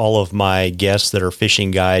ask all of my guests that are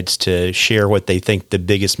fishing guides to share what they think the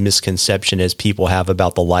biggest misconception is people have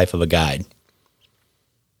about the life of a guide.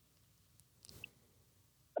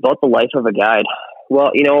 About the life of a guide.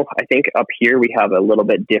 Well, I think up here we have a little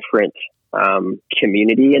bit different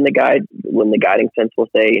community in the guiding sense. We'll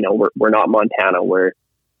say, we're not Montana where,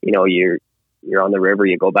 you're on the river,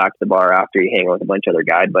 you go back to the bar after, you hang out with a bunch of other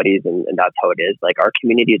guide buddies, and that's how it is. Like, our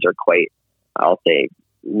communities are quite, I'll say,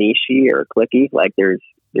 niche-y or cliquey. Like, there's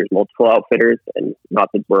multiple outfitters, and not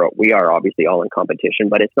that we are obviously all in competition,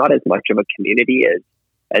 but it's not as much of a community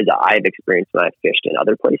as I've experienced when I've fished in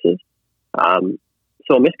other places.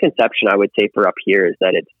 So a misconception I would say for up here is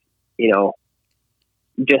that it's,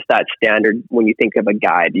 just that standard. When you think of a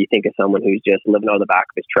guide, you think of someone who's just living on the back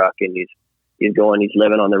of his truck and he's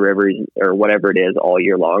living on the river or whatever it is all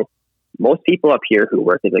year long. Most people up here who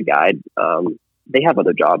work as a guide, they have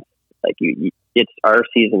other jobs. Like it's our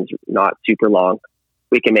season's not super long.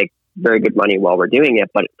 We can make very good money while we're doing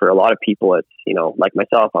it, but for a lot of people, it's, like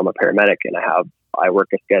myself, I'm a paramedic and I work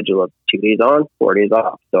a schedule of 2 days on, 4 days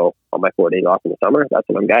off. So on my 4 days off in the summer, that's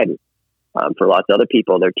when I'm guiding. For lots of other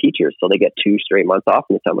people, they're teachers, so they get 2 straight months off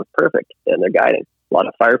in the summer. Perfect. And they're guiding. A lot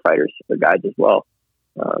of firefighters are guides as well.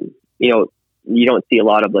 You don't see a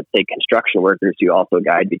lot of, let's say, construction workers who also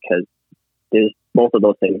guide because both of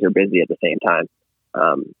those things are busy at the same time.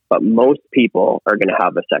 But most people are going to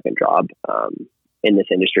have a second job in this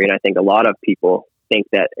industry. And I think a lot of people think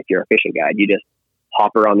that if you're a fishing guide, you just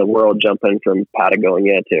hop around the world, jumping from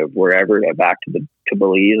Patagonia to wherever, back to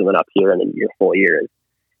Belize and then up here, and then your full year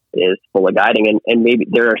is full of guiding. And maybe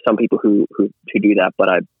there are some people who do that, but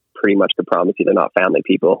I pretty much could promise you they're not family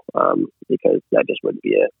people, because that just wouldn't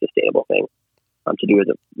be a sustainable thing to do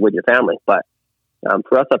with your family. But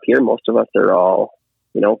for us up here, most of us are all,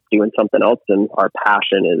 doing something else, and our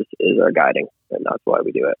passion is our guiding, and that's why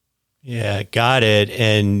we do it. Yeah, got it.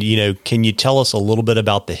 And, can you tell us a little bit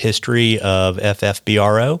about the history of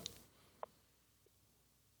FFBRO?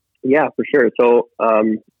 Yeah, for sure. So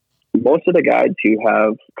most of the guides who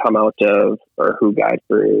have come out of, or who guide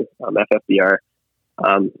for FFBR,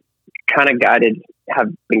 kind of have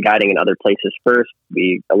been guiding in other places first.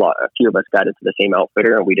 A few of us guided to the same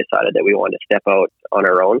outfitter, and we decided that we wanted to step out on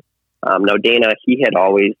our own. Now Dana, he's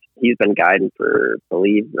been guiding for, I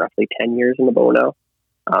believe, roughly 10 years in the bow now.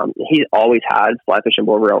 He's always had Fly Fishing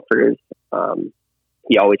Bow River Outfitters.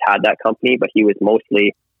 He always had that company, but he was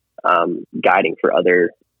mostly guiding for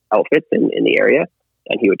other outfits in the area,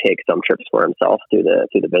 and he would take some trips for himself through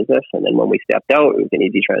the business. And then when we stepped out, it was an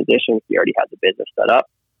easy transition. He already had the business set up.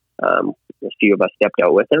 A few of us stepped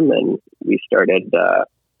out with him, and we started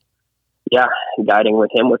guiding with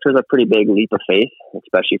him, which was a pretty big leap of faith,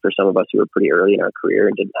 especially for some of us who were pretty early in our career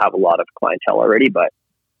and didn't have a lot of clientele already. But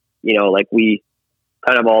we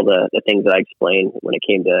kind of all the things that I explained when it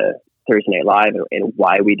came to Thursday Night Live and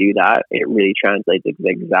why we do that, it really translates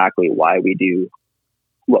exactly why we do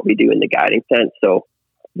what we do in the guiding sense. So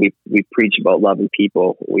we preach about loving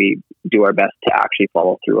people. We do our best to actually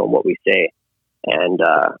follow through on what we say. And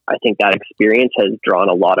I think that experience has drawn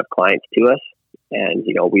a lot of clients to us. And,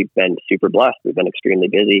 we've been super blessed. We've been extremely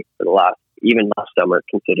busy for even last summer,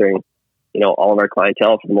 considering, all of our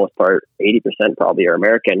clientele, for the most part, 80% probably are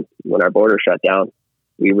American. When our border shut down,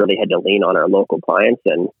 we really had to lean on our local clients,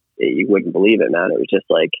 and you wouldn't believe it, man. It was just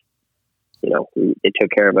like, it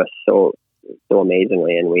took care of us so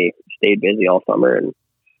amazingly, and we stayed busy all summer, and,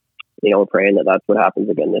 we're praying that that's what happens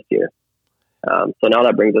again this year. So now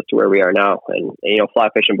that brings us to where we are now. And, Fly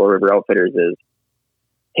Fishing Bow River Outfitters is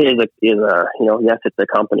yes, it's a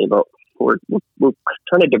company, but we're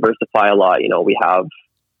trying to diversify a lot. We have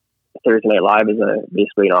Thursday Night Live is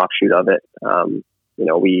basically an offshoot of it.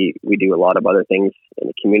 We do a lot of other things in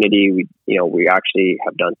the community. We actually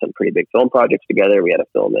have done some pretty big film projects together. We had a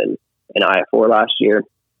film in IF4 last year.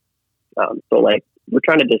 So we're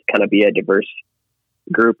trying to just kind of be a diverse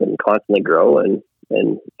group and constantly grow, and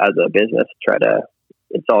as a business,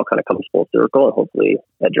 it's all kind of comes full circle, and hopefully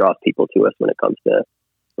that draws people to us when it comes to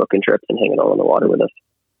booking trips and hanging out on the water with us.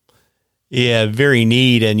 Yeah, very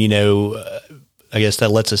neat. And, I guess that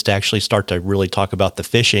lets us to actually start to really talk about the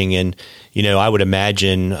fishing. And, I would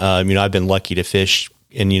imagine, I've been lucky to fish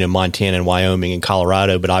in, Montana and Wyoming and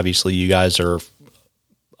Colorado, but obviously you guys are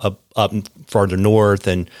up farther north.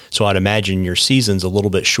 And so I'd imagine your season's a little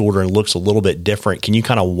bit shorter and looks a little bit different. Can you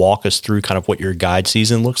kind of walk us through kind of what your guide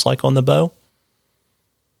season looks like on the Bow?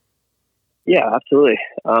 Yeah, absolutely.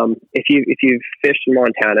 If you've fished in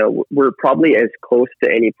Montana, we're probably as close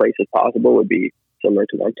to any place as possible would be similar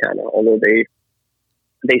to Montana, although they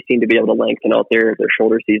seem to be able to lengthen out their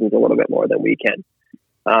shoulder seasons a little bit more than we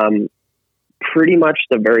can. Pretty much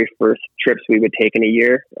the very first trips we would take in a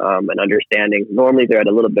year, and understanding normally they're at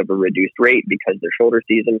a little bit of a reduced rate because they're shoulder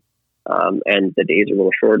season, and the days are a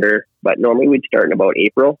little shorter, but normally we'd start in about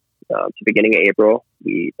April. So beginning of April,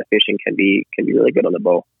 the fishing can be really good on the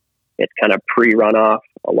Bow. It's kind of pre-runoff.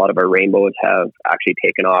 A lot of our rainbows have actually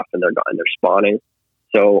taken off and they're spawning.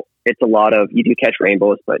 So it's a lot of, you do catch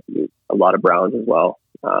rainbows, but a lot of browns as well.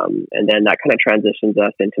 And then that kind of transitions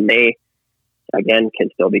us into May. Again, can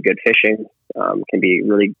still be good fishing, can be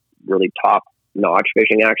really, really top notch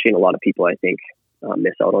fishing actually. And a lot of people, I think,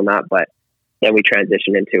 miss out on that. But then we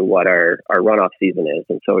transition into what our runoff season is.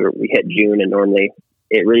 And so we hit June, and normally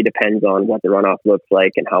it really depends on what the runoff looks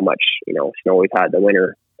like and how much, snow we've had the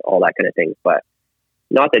winter, all that kind of thing. But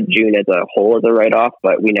not that June as a whole is a write-off,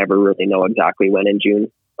 but we never really know exactly when in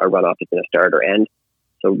June our runoff is going to start or end.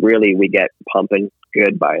 So really we get pumping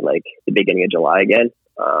good by like the beginning of July again.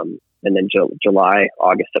 And then July,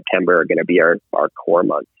 August, September are going to be our core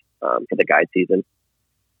months for the guide season.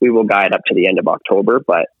 We will guide up to the end of October,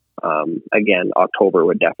 but again, October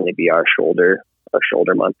would definitely be our shoulder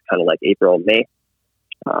month, kind of like April and May.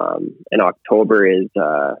 And October is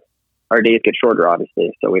our days get shorter,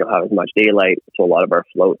 obviously, so we don't have as much daylight. So a lot of our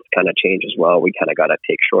floats kind of change as well. We kind of got to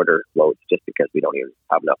take shorter floats just because we don't even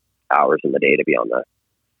have enough hours in the day to be on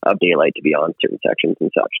of daylight to be on certain sections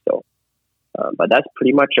and such. So, but that's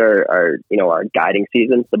pretty much our guiding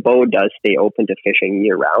season. The Bow does stay open to fishing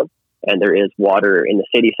year round, and there is water in the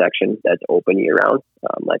city section that's open year round.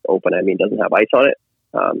 Like open, I mean, doesn't have ice on it.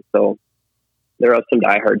 So there are some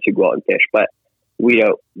diehards who go out and fish, but we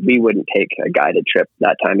wouldn't take a guided trip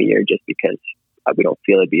that time of year just because we don't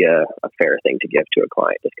feel it'd be a fair thing to give to a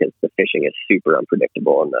client, just because the fishing is super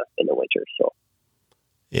unpredictable in the winter. So.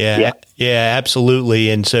 Yeah, absolutely.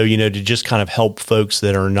 And so, to just kind of help folks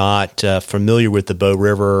that are not familiar with the Bow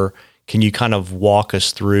River, can you kind of walk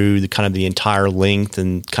us through the entire length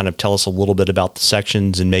and kind of tell us a little bit about the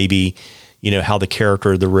sections and maybe, how the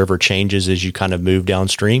character of the river changes as you kind of move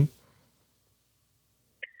downstream?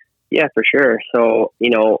 Yeah, for sure. So,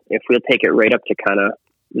 if we'll take it right up to kind of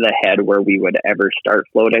the head where we would ever start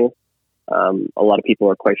floating, a lot of people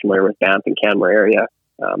are quite familiar with Banff and Canmore area.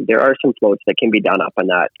 There are some floats that can be done up in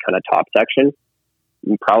that kind of top section.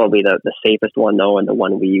 And probably the safest one though, and the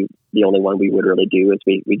only one we would really do is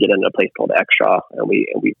we get into a place called Exshaw and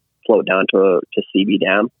we float down to CB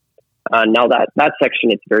Dam. Now that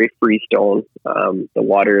section, it's very freestone. The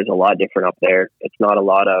water is a lot different up there. It's not a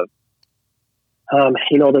lot of,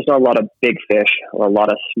 there's not a lot of big fish or a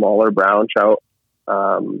lot of smaller brown trout.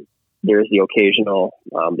 There's the occasional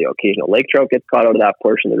lake trout gets caught out of that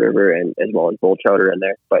portion of the river, and as well as bull trout are in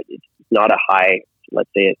there, but it's not a high, let's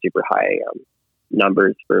say a super high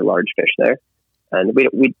numbers for large fish there. And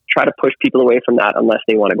we try to push people away from that unless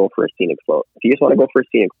they want to go for a scenic float. If you just want to go for a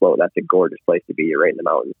scenic float, that's a gorgeous place to be. You're right in the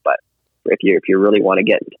mountains. But if you really want to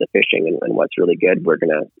get into the fishing and what's really good, we're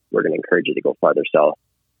gonna encourage you to go farther south.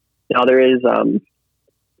 Now there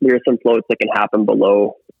are some floats that can happen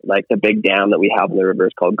below, like the big dam that we have in the river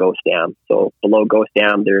is called Ghost Dam. So below Ghost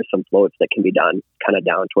Dam, there's some floats that can be done kind of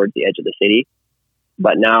down towards the edge of the city.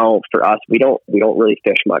 But now for us, we don't really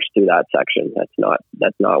fish much through that section.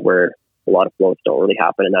 That's not where a lot of floats don't really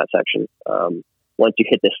happen in that section. Once you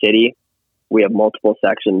hit the city, we have multiple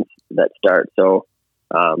sections that start. So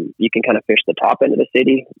you can kind of fish the top end of the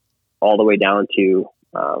city all the way down to,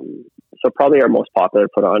 so probably our most popular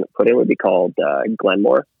put in would be called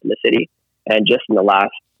Glenmore in the city. And just in the last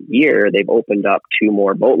year, they've opened up 2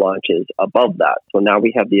 more boat launches above that. So now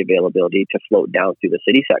we have the availability to float down through the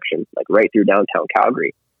city section, like right through downtown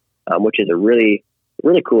Calgary, which is a really,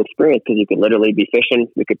 really cool experience because you could literally be fishing.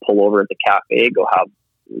 We could pull over at the cafe, go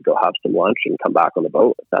have some lunch and come back on the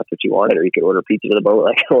boat if that's what you wanted, or you could order pizza to the boat,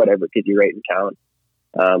 like whatever, because you're right in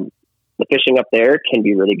town. The fishing up there can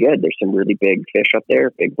be really good. There's some really big fish up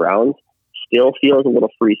there, big browns. Still feels a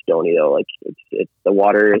little freestone though. Like it's the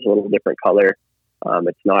water is a little different color.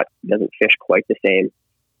 Doesn't fish quite the same.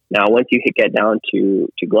 Now, once you get down to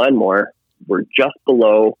Glenmore, we're just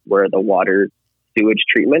below where the water sewage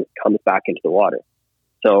treatment comes back into the water.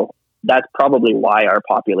 So that's probably why our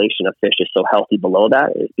population of fish is so healthy below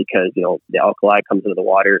that, is because, the alkali comes into the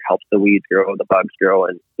water, helps the weeds grow, the bugs grow,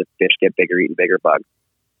 and the fish get bigger, eating bigger bugs,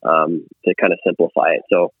 to kind of simplify it.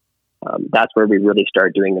 So That's where we really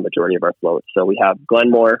start doing the majority of our floats. So we have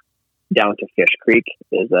Glenmore down to Fish Creek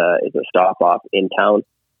is a stop off in town.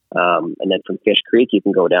 And then from Fish Creek, you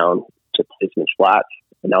can go down to Policeman's Flats.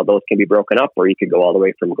 And now those can be broken up, or you could go all the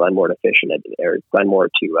way from Glenmore to Glenmore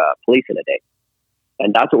to Police in a day.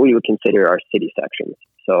 And that's what we would consider our city sections.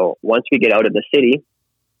 So once we get out of the city,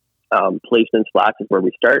 Policeman's Flats is where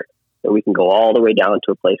we start. So we can go all the way down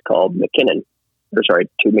to a place called McKinnon.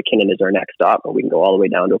 To McKinnon is our next stop, and we can go all the way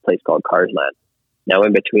down to a place called Carsland. Now,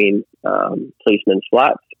 in between Policeman's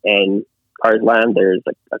Flats and Carsland, there's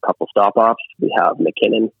a couple stop-offs. We have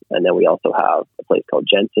McKinnon, and then we also have a place called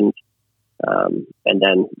Jensen's, and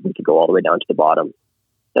then we could go all the way down to the bottom.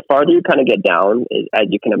 The farther you kind of get down, as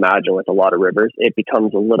you can imagine with a lot of rivers, it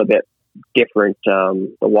becomes a little bit different. The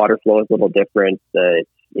water flow is a little different. The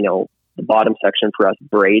bottom section for us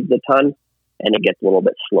braids a ton, and it gets a little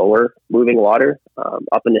bit slower moving water.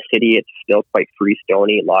 Up in the city, it's still quite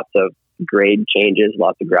freestony, lots of grade changes,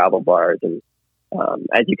 lots of gravel bars. And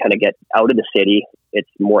as you kind of get out of the city, it's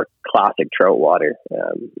more classic trout water.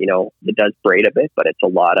 It does braid a bit, but it's a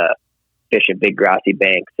lot of fish in big grassy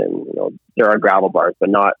banks. And, there are gravel bars, but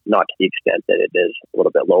not to the extent that it is a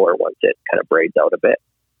little bit lower once it kind of braids out a bit.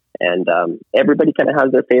 And everybody kind of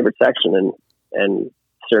has their favorite section, and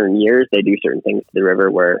certain years they do certain things to the river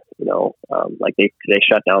where, like they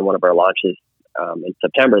shut down one of our launches in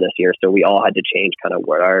September this year. So we all had to change kind of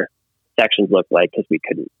what our sections look like because we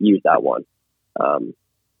couldn't use that one.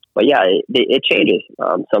 But yeah, it changes.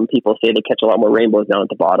 Some people say they catch a lot more rainbows down at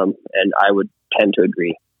the bottom, and I would tend to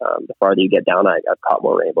agree. The farther you get down, I've caught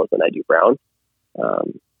more rainbows than I do browns.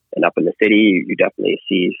 And up in the city, you definitely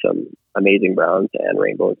see some amazing browns and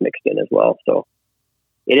rainbows mixed in as well. So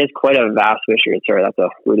it is quite a vast fishery. Sorry, that's a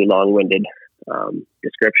really long-winded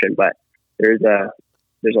description, but there's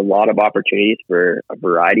a lot of opportunities for a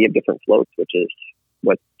variety of different floats, which is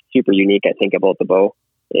what's super unique, I think, about the Bow.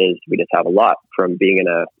 Is we just have a lot, from being in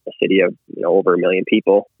a city of over 1 million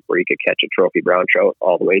people where you could catch a trophy brown trout,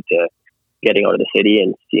 all the way to getting out of the city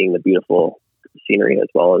and seeing the beautiful scenery as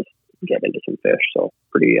well as get into some fish. So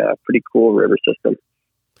pretty cool river system.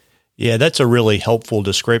 Yeah, that's a really helpful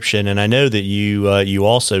description. And I know that you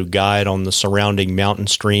also guide on the surrounding mountain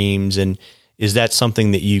streams. And is that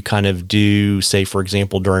something that you kind of do, say, for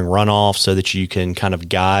example, during runoff, so that you can kind of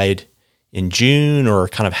guide in June, or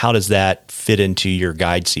kind of how does that fit into your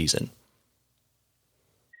guide season?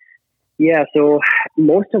 Yeah, so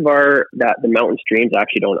most of the mountain streams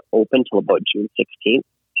actually don't open till about June 16th.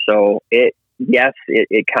 So it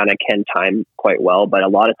kind of can time quite well, but a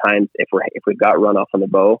lot of times if we've got runoff on the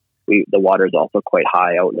Bow, the water is also quite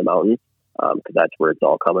high out in the mountains because that's where it's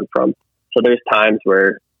all coming from. So there's times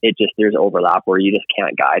where there's overlap where you just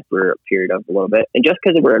can't guide for a period of a little bit. And just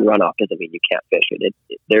because we're in runoff doesn't mean you can't fish it.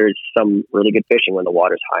 There's some really good fishing when the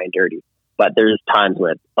water's high and dirty, but there's times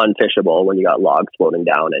when it's unfishable when you got logs floating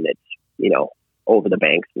down and it's, over the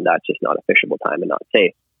banks, and that's just not a fishable time and not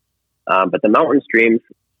safe. But the mountain streams,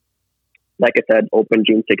 like I said, open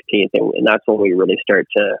June 16th, and that's when we really start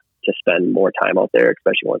to spend more time out there,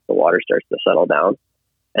 especially once the water starts to settle down.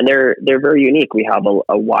 And they're very unique. We have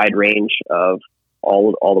a wide range of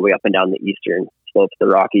all the way up and down the eastern slopes of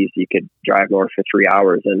the Rockies. You could drive north for 3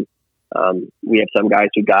 hours, and we have some guys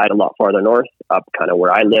who guide a lot farther north, up kind of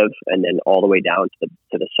where I live, and then all the way down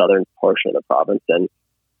to the southern portion of the province. And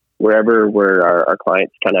wherever our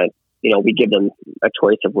clients kind of, we give them a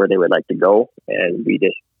choice of where they would like to go, and we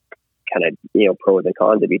just kind of, pros and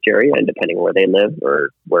cons of each area, and depending on where they live or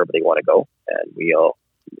wherever they want to go. And we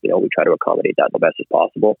try to accommodate that the best as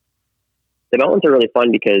possible. The mountains are really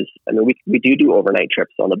fun because, we do overnight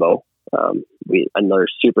trips on the Bow. And they're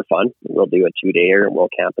super fun. We'll do a 2-dayer and we'll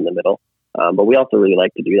camp in the middle. But we also really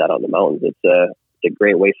like to do that on the mountains. It's a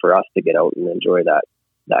great way for us to get out and enjoy that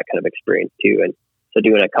kind of experience too. And so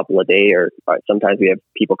doing a couple of days, or sometimes we have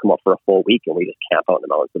people come up for a full week and we just camp out in the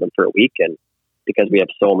mountains with them for a week. And because we have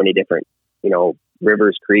so many different,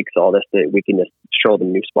 rivers, creeks, all this, that we can just show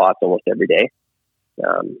them new spots almost every day,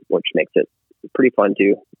 which makes it pretty fun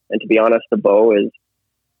too. And to be honest, the Bow is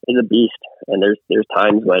a beast. And there's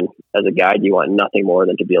times when, as a guide, you want nothing more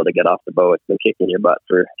than to be able to get off the Bow. It's been kicking your butt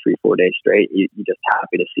for 3-4 days straight. You're just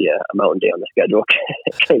happy to see a mountain day on the schedule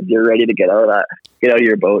because you're ready to get out of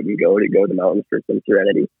your boat and go to the mountains for some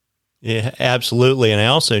serenity. Yeah, absolutely. And I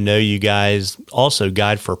also know you guys also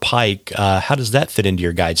guide for pike. How does that fit into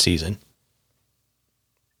your guide season?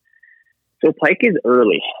 So pike is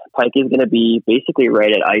early. Pike is going to be basically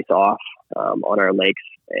right at ice off on our lakes,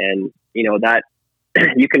 and that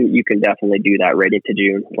you can definitely do that right into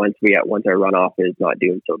June once our runoff is not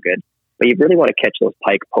doing so good. But you really want to catch those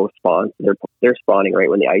pike post spawn. They're spawning right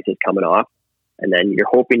when the ice is coming off, And then you're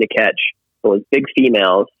hoping to catch those big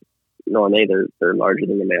females. Normally they're larger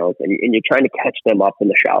than the males, and you're trying to catch them up in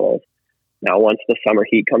the shallows. Now, once the summer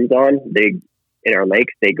heat comes on, in our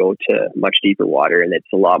lakes, they go to much deeper water, and it's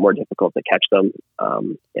a lot more difficult to catch them.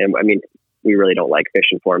 And I mean, we really don't like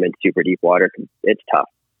fishing for them in super deep water. It's tough.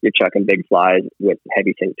 You're chucking big flies with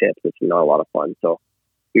heavy sink tips. It's not a lot of fun. So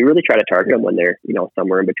we really try to target them when they're,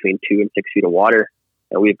 somewhere in between 2 and 6 feet of water.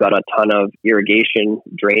 And we've got a ton of irrigation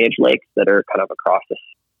drainage lakes that are kind of across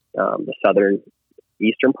the southern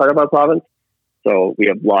eastern part of our province. So we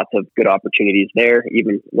have lots of good opportunities there.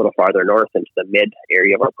 Even a little farther north into the mid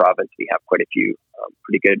area of our province, we have quite a few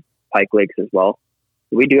pretty good pike lakes as well.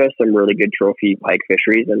 We do have some really good trophy pike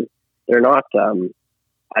fisheries, and they're not,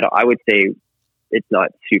 I would say it's not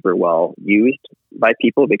super well used by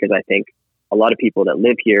people, because I think a lot of people that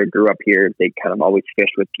live here, grew up here, they kind of always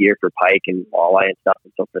fished with gear for pike and walleye and stuff.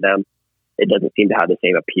 And so for them, it doesn't seem to have the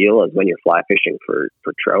same appeal as when you're fly fishing for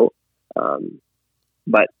trout.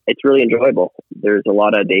 But it's really enjoyable. There's a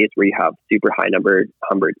lot of days where you have super high number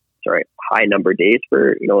days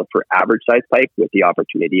for average size pike, with the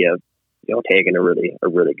opportunity of, taking a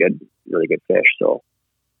really good fish. So,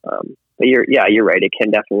 but you're right. It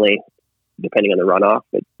can definitely, depending on the runoff,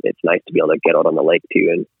 it's nice to be able to get out on the lake too.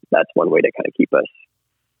 And that's one way to kind of keep us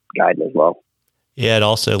guiding as well. Yeah. It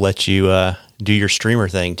also lets you, do your streamer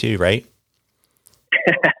thing too, right?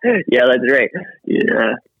 Yeah, that's right.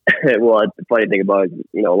 Yeah. Well, the funny thing about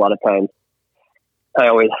it, a lot of times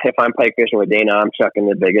if I'm pike fishing with Dana, I'm chucking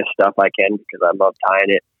the biggest stuff I can, because I love tying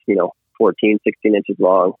it, 14, 16 inches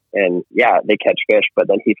long. And yeah, they catch fish, but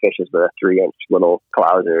then he fishes with a 3-inch little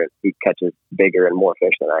clouser, and he catches bigger and more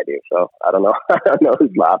fish than I do. So I don't know. I don't know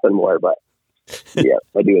who's laughing more, but yeah,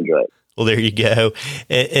 I do enjoy it. Well, there you go.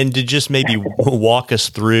 And to just maybe walk us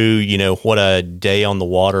through, what a day on the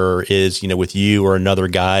water is, with you or another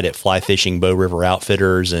guide at Fly Fishing Bow River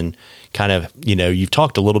Outfitters, and kind of, you've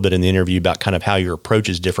talked a little bit in the interview about kind of how your approach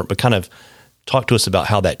is different, but kind of talk to us about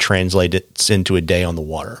how that translates into a day on the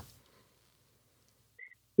water.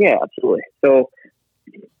 Yeah, absolutely. So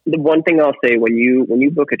the one thing I'll say, when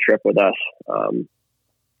you book a trip with us,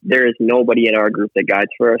 there is nobody in our group that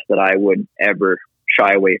guides for us that I would ever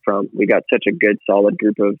shy away from. We got such a good, solid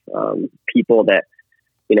group of people that,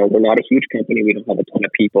 we're not a huge company. We don't have a ton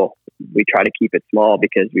of people. We try to keep it small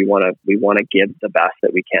because we want to give the best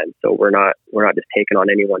that we can. So we're not just taking on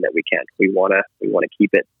anyone that we can. We want to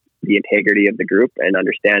keep it, the integrity of the group, and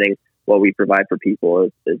understanding what we provide for people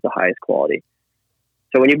is the highest quality.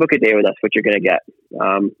 So when you book a day with us, what you're going to get.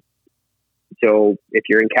 So if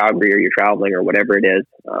you're in Calgary or you're traveling or whatever it is,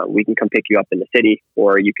 we can come pick you up in the city,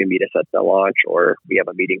 or you can meet us at the launch, or we have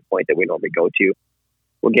a meeting point that we normally go to.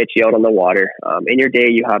 We'll get you out on the water. In your day,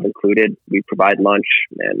 you have included, we provide lunch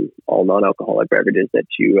and all non-alcoholic beverages that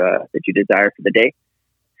you desire for the day.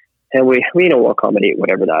 And we'll accommodate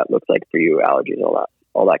whatever that looks like for you, allergies,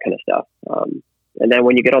 all that kind of stuff. And then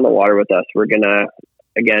when you get on the water with us, we're going to,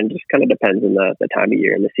 again, just kind of depends on the time of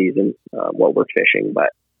year and the season, what we're fishing. But,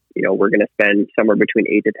 we're going to spend somewhere between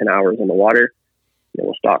 8 to 10 hours on the water.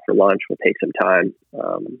 We'll stop for lunch. We'll take some time.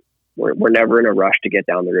 We're never in a rush to get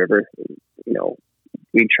down the river.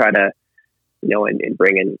 We try to, and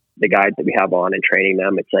bring in the guides that we have on and training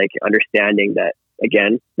them. It's like understanding that,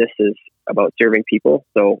 again, this is about serving people.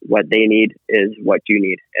 So what they need is what you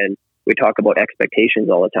need. And we talk about expectations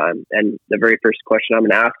all the time. And the very first question I'm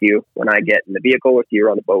going to ask you when I get in the vehicle with you or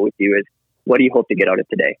on the boat with you is, what do you hope to get out of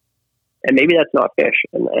today? And maybe that's not fish.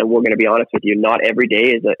 And we're going to be honest with you. Not every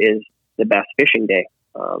day is the best fishing day.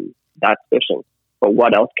 That's fishing. But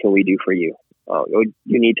what else can we do for you? You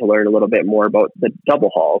need to learn a little bit more about the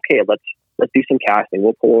double haul. Okay, let's do some casting.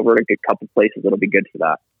 We'll pull over to a couple places that'll be good for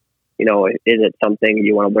that. Is it something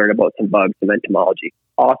you want to learn about, some bugs, some entomology?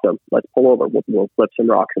 Awesome. Let's pull over. We'll flip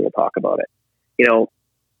some rocks and we'll talk about it.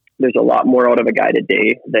 There's a lot more out of a guided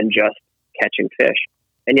day than just catching fish.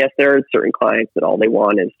 And yes, there are certain clients that all they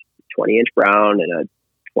want is 20-inch brown and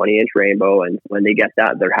a 20-inch rainbow. And when they get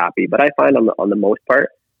that, they're happy. But I find on the most part,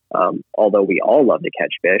 although we all love to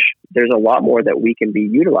catch fish, there's a lot more that we can be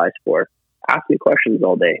utilized for. Ask me questions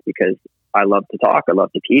all day, because I love to talk. I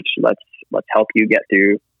love to teach. Let's help you get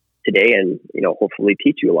through today and, hopefully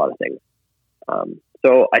teach you a lot of things.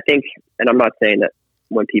 So I think, and I'm not saying that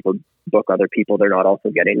when people book other people, they're not also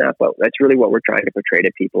getting that, but that's really what we're trying to portray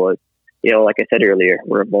to people is, like I said earlier,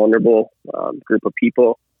 we're a vulnerable group of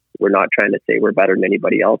people. We're not trying to say we're better than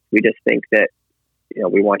anybody else. We just think that,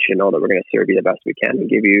 we want you to know that we're going to serve you the best we can and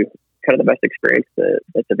give you kind of the best experience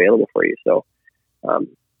that's available for you. So when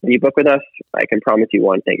you book with us, I can promise you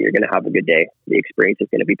one thing: you're going to have a good day. The experience is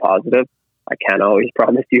going to be positive. I can't always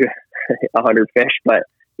promise you 100 fish, but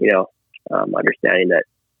understanding that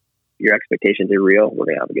your expectations are real. We're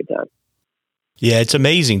going to have a good time. Yeah, it's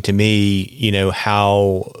amazing to me,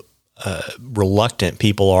 how reluctant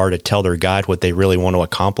people are to tell their guide what they really want to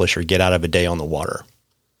accomplish or get out of a day on the water.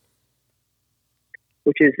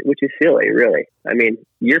 Which is silly, really. I mean,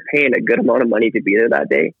 you're paying a good amount of money to be there that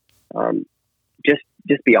day.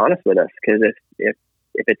 Just be honest with us, because if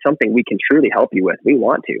it's something we can truly help you with, we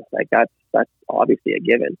want to. Like that's obviously a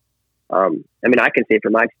given. I mean, I can say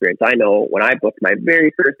from my experience, I know when I booked my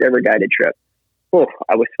very first ever guided trip,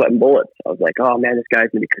 I was sweating bullets. I was like, oh man, this guy's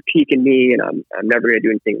going to be critiquing me and I'm never going to do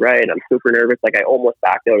anything right. I'm super nervous. Like I almost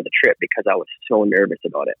backed out of the trip because I was so nervous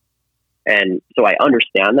about it. And so I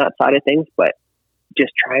understand that side of things, but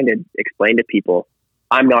just trying to explain to people,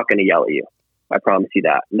 I'm not going to yell at you. I promise you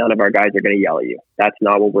that. None of our guys are going to yell at you. That's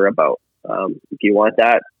not what we're about. If you want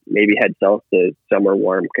that, maybe head south to somewhere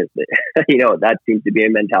warm, because that seems to be a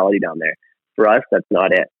mentality down there. For us, that's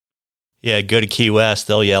not it. Yeah, go to Key West.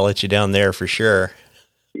 They'll yell at you down there for sure.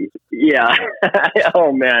 Yeah.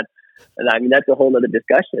 Oh man. And I mean, that's a whole other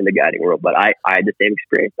discussion in the guiding world, but I had the same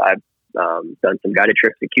experience. I've done some guided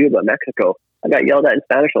trips to Cuba, Mexico. I got yelled at in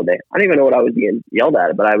Spanish all day. I don't even know what I was being yelled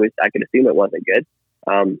at, but I could assume it wasn't good.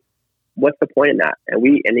 What's the point in that? And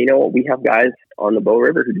we have guys on the Bow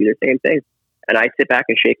River who do the same thing. And I sit back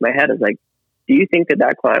and shake my head. I was like, do you think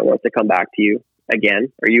that client wants to come back to you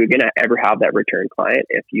again? Are you going to ever have that return client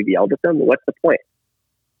if you've yelled at them? What's the point?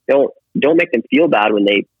 Don't make them feel bad when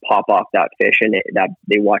they pop off that fish and that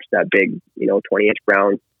they watch that big, 20-inch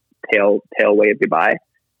brown tail wave goodbye.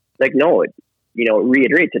 Like, no,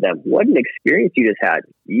 reiterate to them, what an experience you just had.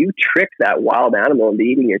 You tricked that wild animal into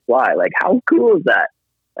eating your fly. Like, how cool is that?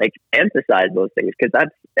 Like, emphasize those things, because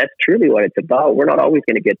that's truly what it's about. We're not always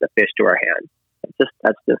going to get the fish to our hand.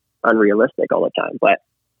 That's just unrealistic all the time. But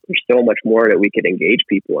there's so much more that we could engage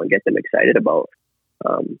people and get them excited about.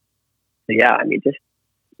 So yeah, I mean, it's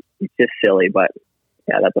just silly, but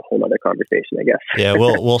yeah, that's a whole other conversation, I guess. Yeah,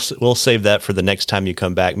 we'll save that for the next time you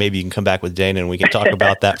come back. Maybe you can come back with Dana and we can talk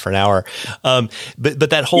about that for an hour. But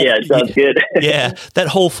that whole sounds good. Yeah, that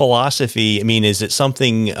whole philosophy. I mean, is it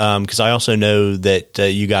something? Because I also know that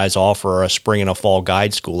you guys offer a spring and a fall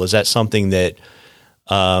guide school. Is that something that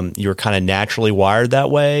you're kind of naturally wired that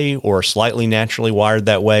way, or slightly naturally wired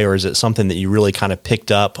that way, or is it something that you really kind of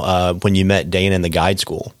picked up when you met Dana in the guide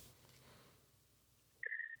school?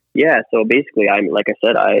 Yeah, so basically, I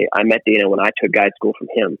met Dana when I took guide school from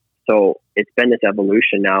him. So it's been this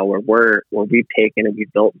evolution now where we've taken and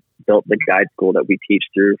we've built the guide school that we teach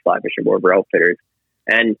through Fly Fishing Bow River Outfitters.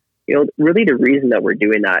 And really the reason that we're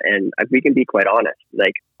doing that, and we can be quite honest,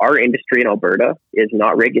 like our industry in Alberta is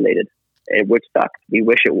not regulated, which sucks. We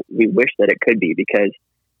wish that it could be, because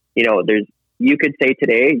you could say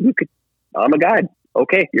today, I'm a guide.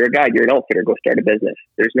 Okay, you're a guide. You're an outfitter. Go start a business.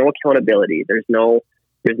 There's no accountability. There's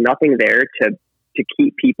nothing there to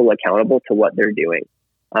keep people accountable to what they're doing.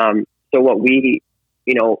 So what we,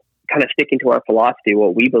 kind of sticking to our philosophy,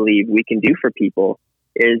 what we believe we can do for people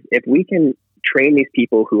is, if we can train these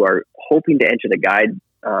people who are hoping to enter the guide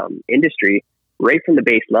industry right from the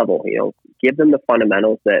base level, give them the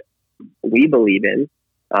fundamentals that we believe in,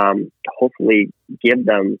 hopefully give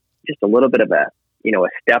them just a little bit of a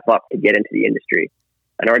step up to get into the industry.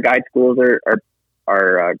 And our guide schools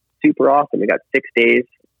are super awesome. We got 6 days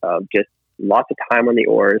of just lots of time on the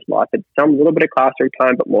oars, some little bit of classroom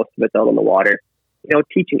time, but most of it's out on the water.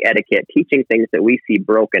 Teaching etiquette, teaching things that we see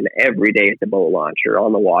broken every day at the boat launch or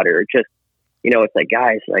on the water. Or just, it's like,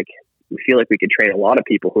 guys, like, we feel like we could train a lot of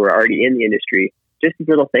people who are already in the industry, just these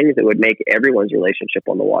little things that would make everyone's relationship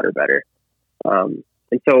on the water better. And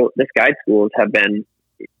so this guide schools have been,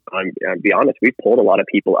 I'll be honest, we've pulled a lot of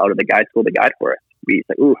people out of the guide school to guide for us. We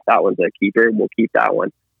say, ooh, that one's a keeper. We'll keep that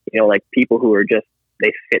one. Like people who are just,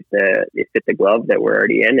 they fit the glove that we're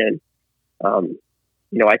already in. And,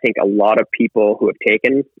 I think a lot of people who have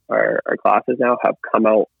taken our classes now have come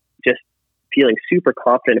out just feeling super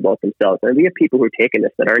confident about themselves. And we have people who are taking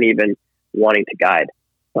this that aren't even wanting to guide.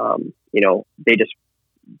 They just,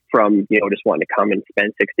 from, just wanting to come and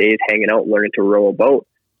spend 6 days hanging out, learning to row a boat,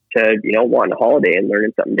 to, wanting a holiday and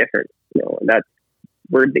learning something different. And that's,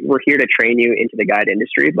 we're here to train you into the guide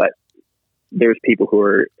industry, but there's people who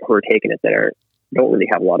are taking it that don't really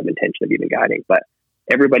have a lot of intention of even guiding. But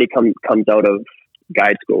everybody comes out of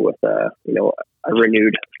guide school with a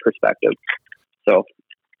renewed perspective. So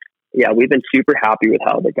yeah, we've been super happy with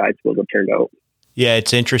how the guide schools have turned out. Yeah,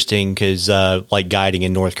 it's interesting because like guiding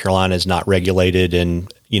in North Carolina is not regulated,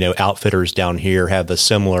 and outfitters down here have a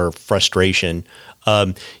similar frustration.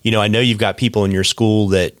 I know you've got people in your school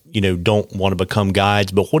that don't want to become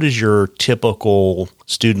guides, but what does your typical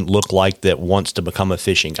student look like that wants to become a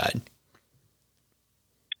fishing guide?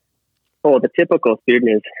 Oh, the typical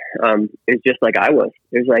student is just like I was.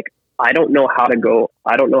 It's like, I don't know how to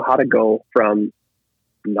go from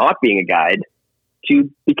not being a guide to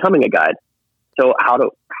becoming a guide. So how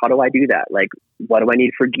do I do that? Like, what do I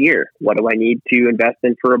need for gear? What do I need to invest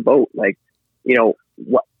in for a boat? Like,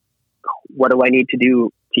 what do I need to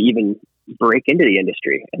do to even break into the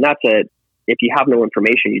industry? And if you have no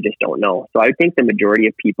information, you just don't know. So I think the majority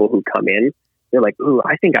of people who come in, they're like, ooh,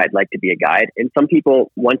 I think I'd like to be a guide. And some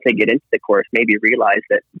people, once they get into the course, maybe realize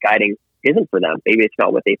that guiding isn't for them. Maybe it's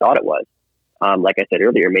not what they thought it was. Like I said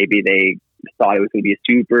earlier, maybe they thought it was going to be a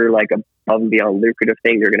super like above and beyond lucrative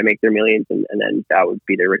thing. They're going to make their millions, and then that would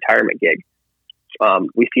be their retirement gig.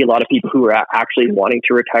 We see a lot of people who are actually wanting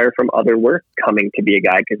to retire from other work coming to be a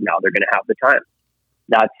guide because now they're going to have the time.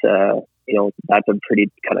 That's a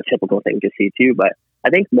pretty kind of typical thing to see too. But I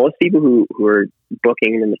think most people who are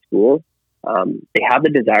booking in the school, they have the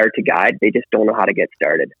desire to guide. They just don't know how to get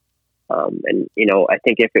started. I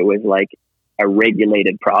think if it was like a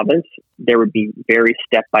regulated province, there would be very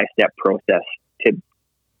step-by-step process to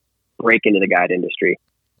break into the guide industry.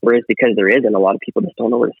 Whereas because there isn't, a lot of people just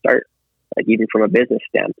don't know where to start. Like even from a business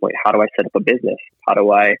standpoint, how do I set up a business? How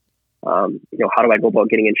do I go about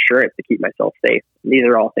getting insurance to keep myself safe? And these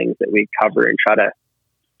are all things that we cover and try to,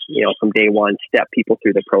 from day one, step people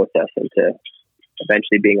through the process into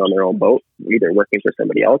eventually being on their own boat, either working for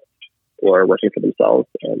somebody else or working for themselves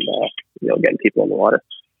and, getting people on the water.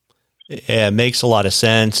 Yeah, it makes a lot of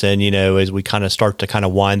sense. And, as we kind of start to kind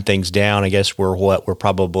of wind things down, I guess we're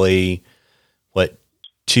probably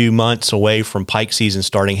 2 months away from pike season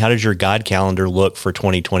starting. How does your guide calendar look for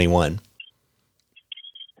 2021?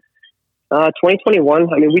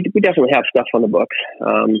 2021, I mean, we definitely have stuff on the books,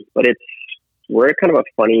 but we're at kind of a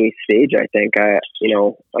funny stage, I think.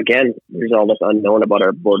 Again, there's all this unknown about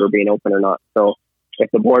our border being open or not. So if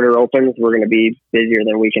the border opens, we're going to be busier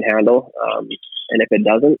than we can handle. And if it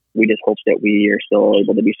doesn't, we just hope that we are still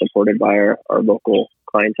able to be supported by our local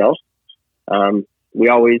clientele. We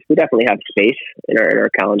definitely have space in our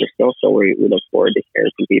calendar still. So we look forward to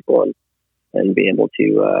hearing from people and being able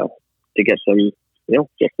to get some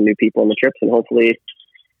new people on the trips, and hopefully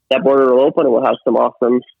that border will open and we'll have some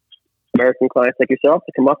awesome American clients like yourself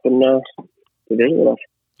to come up and to visit with us.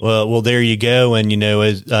 Well, there you go. And,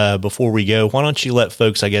 before we go, why don't you let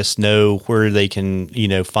folks, I guess, know where they can,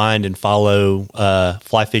 find and follow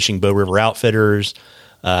Fly Fishing Bow River Outfitters,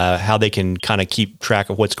 how they can kind of keep track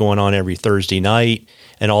of what's going on every Thursday night.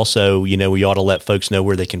 And also, we ought to let folks know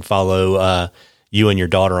where they can follow you and your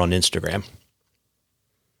daughter on Instagram.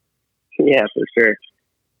 Yeah, for sure.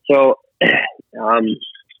 So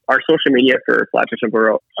our social media for Fly Fishing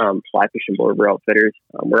Bow River Outfitters,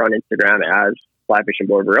 we're on Instagram as Fly Fishing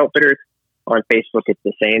Bow River Outfitters. On Facebook, it's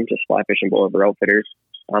the same, just Fly Fishing Bow River Outfitters.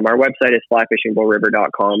 Our website is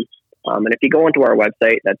flyfishingbowriver.com. And if you go onto our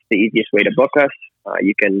website, that's the easiest way to book us.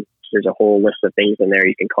 There's a whole list of things in there.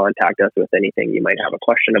 You can contact us with anything you might have a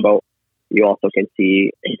question about. You also can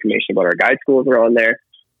see information about our guide schools are on there.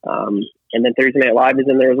 And then Thursday Night Live is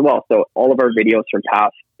in there as well. So all of our videos from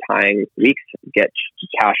past tying weeks get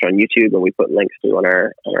cached on YouTube, and we put links to on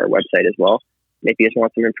our website as well. And if you just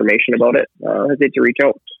want some information about it, hesitate to reach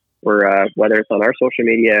out. We're whether it's on our social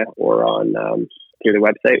media or on through the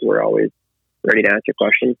website, we're always ready to answer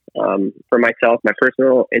questions. For myself, my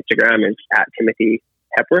personal Instagram is at Timothy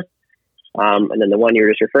Hepworth. And then the one you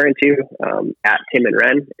were just referring to, at Tim and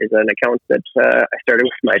Ren, is an account that I started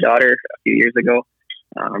with my daughter a few years ago.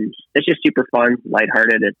 It's just super fun,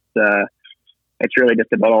 lighthearted. It's really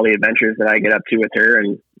just about all the adventures that I get up to with her,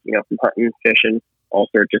 and from hunting, fishing, all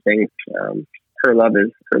sorts of things. Her love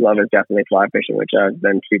is definitely fly fishing, which I've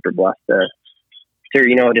been super blessed to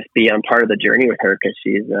just be on part of the journey with her, because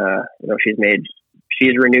she's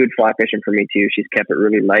renewed fly fishing for me too. She's kept it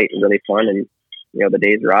really light and really fun, and the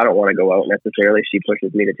days where I don't want to go out necessarily, she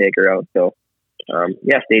pushes me to take her out. So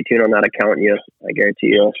stay tuned on that account. I guarantee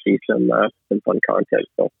you'll see some fun content.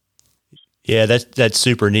 So. Yeah, that's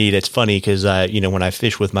super neat. It's funny because, when I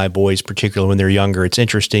fish with my boys, particularly when they're younger, it's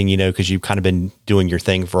interesting, because you've kind of been doing your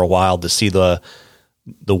thing for a while, to see the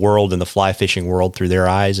world and the fly fishing world through their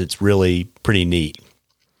eyes. It's really pretty neat.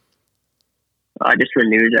 It just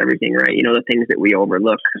renews everything, right? The things that we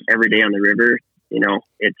overlook every day on the river,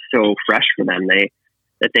 it's so fresh for them.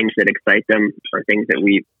 The things that excite them are things that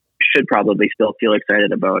we should probably still feel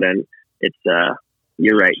excited about. And it's,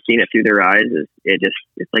 you're right. Seeing it through their eyes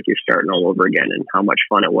it's like you're starting all over again, and how much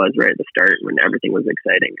fun it was right at the start when everything was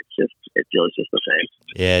exciting. It feels just the same.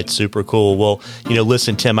 Yeah, it's super cool. Well,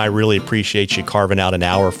 listen, Tim, I really appreciate you carving out an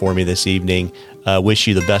hour for me this evening. Wish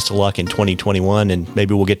you the best of luck in 2021, and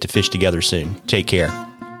maybe we'll get to fish together soon. Take care.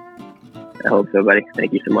 I hope so, buddy.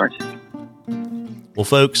 Thank you so much. Well,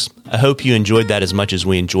 folks, I hope you enjoyed that as much as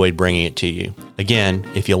we enjoyed bringing it to you. Again,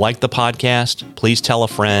 if you like the podcast, please tell a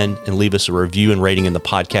friend and leave us a review and rating in the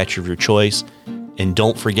podcatcher of your choice. And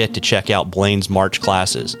don't forget to check out Blaine's March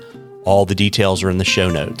classes. All the details are in the show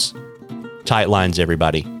notes. Tight lines,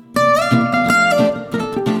 everybody.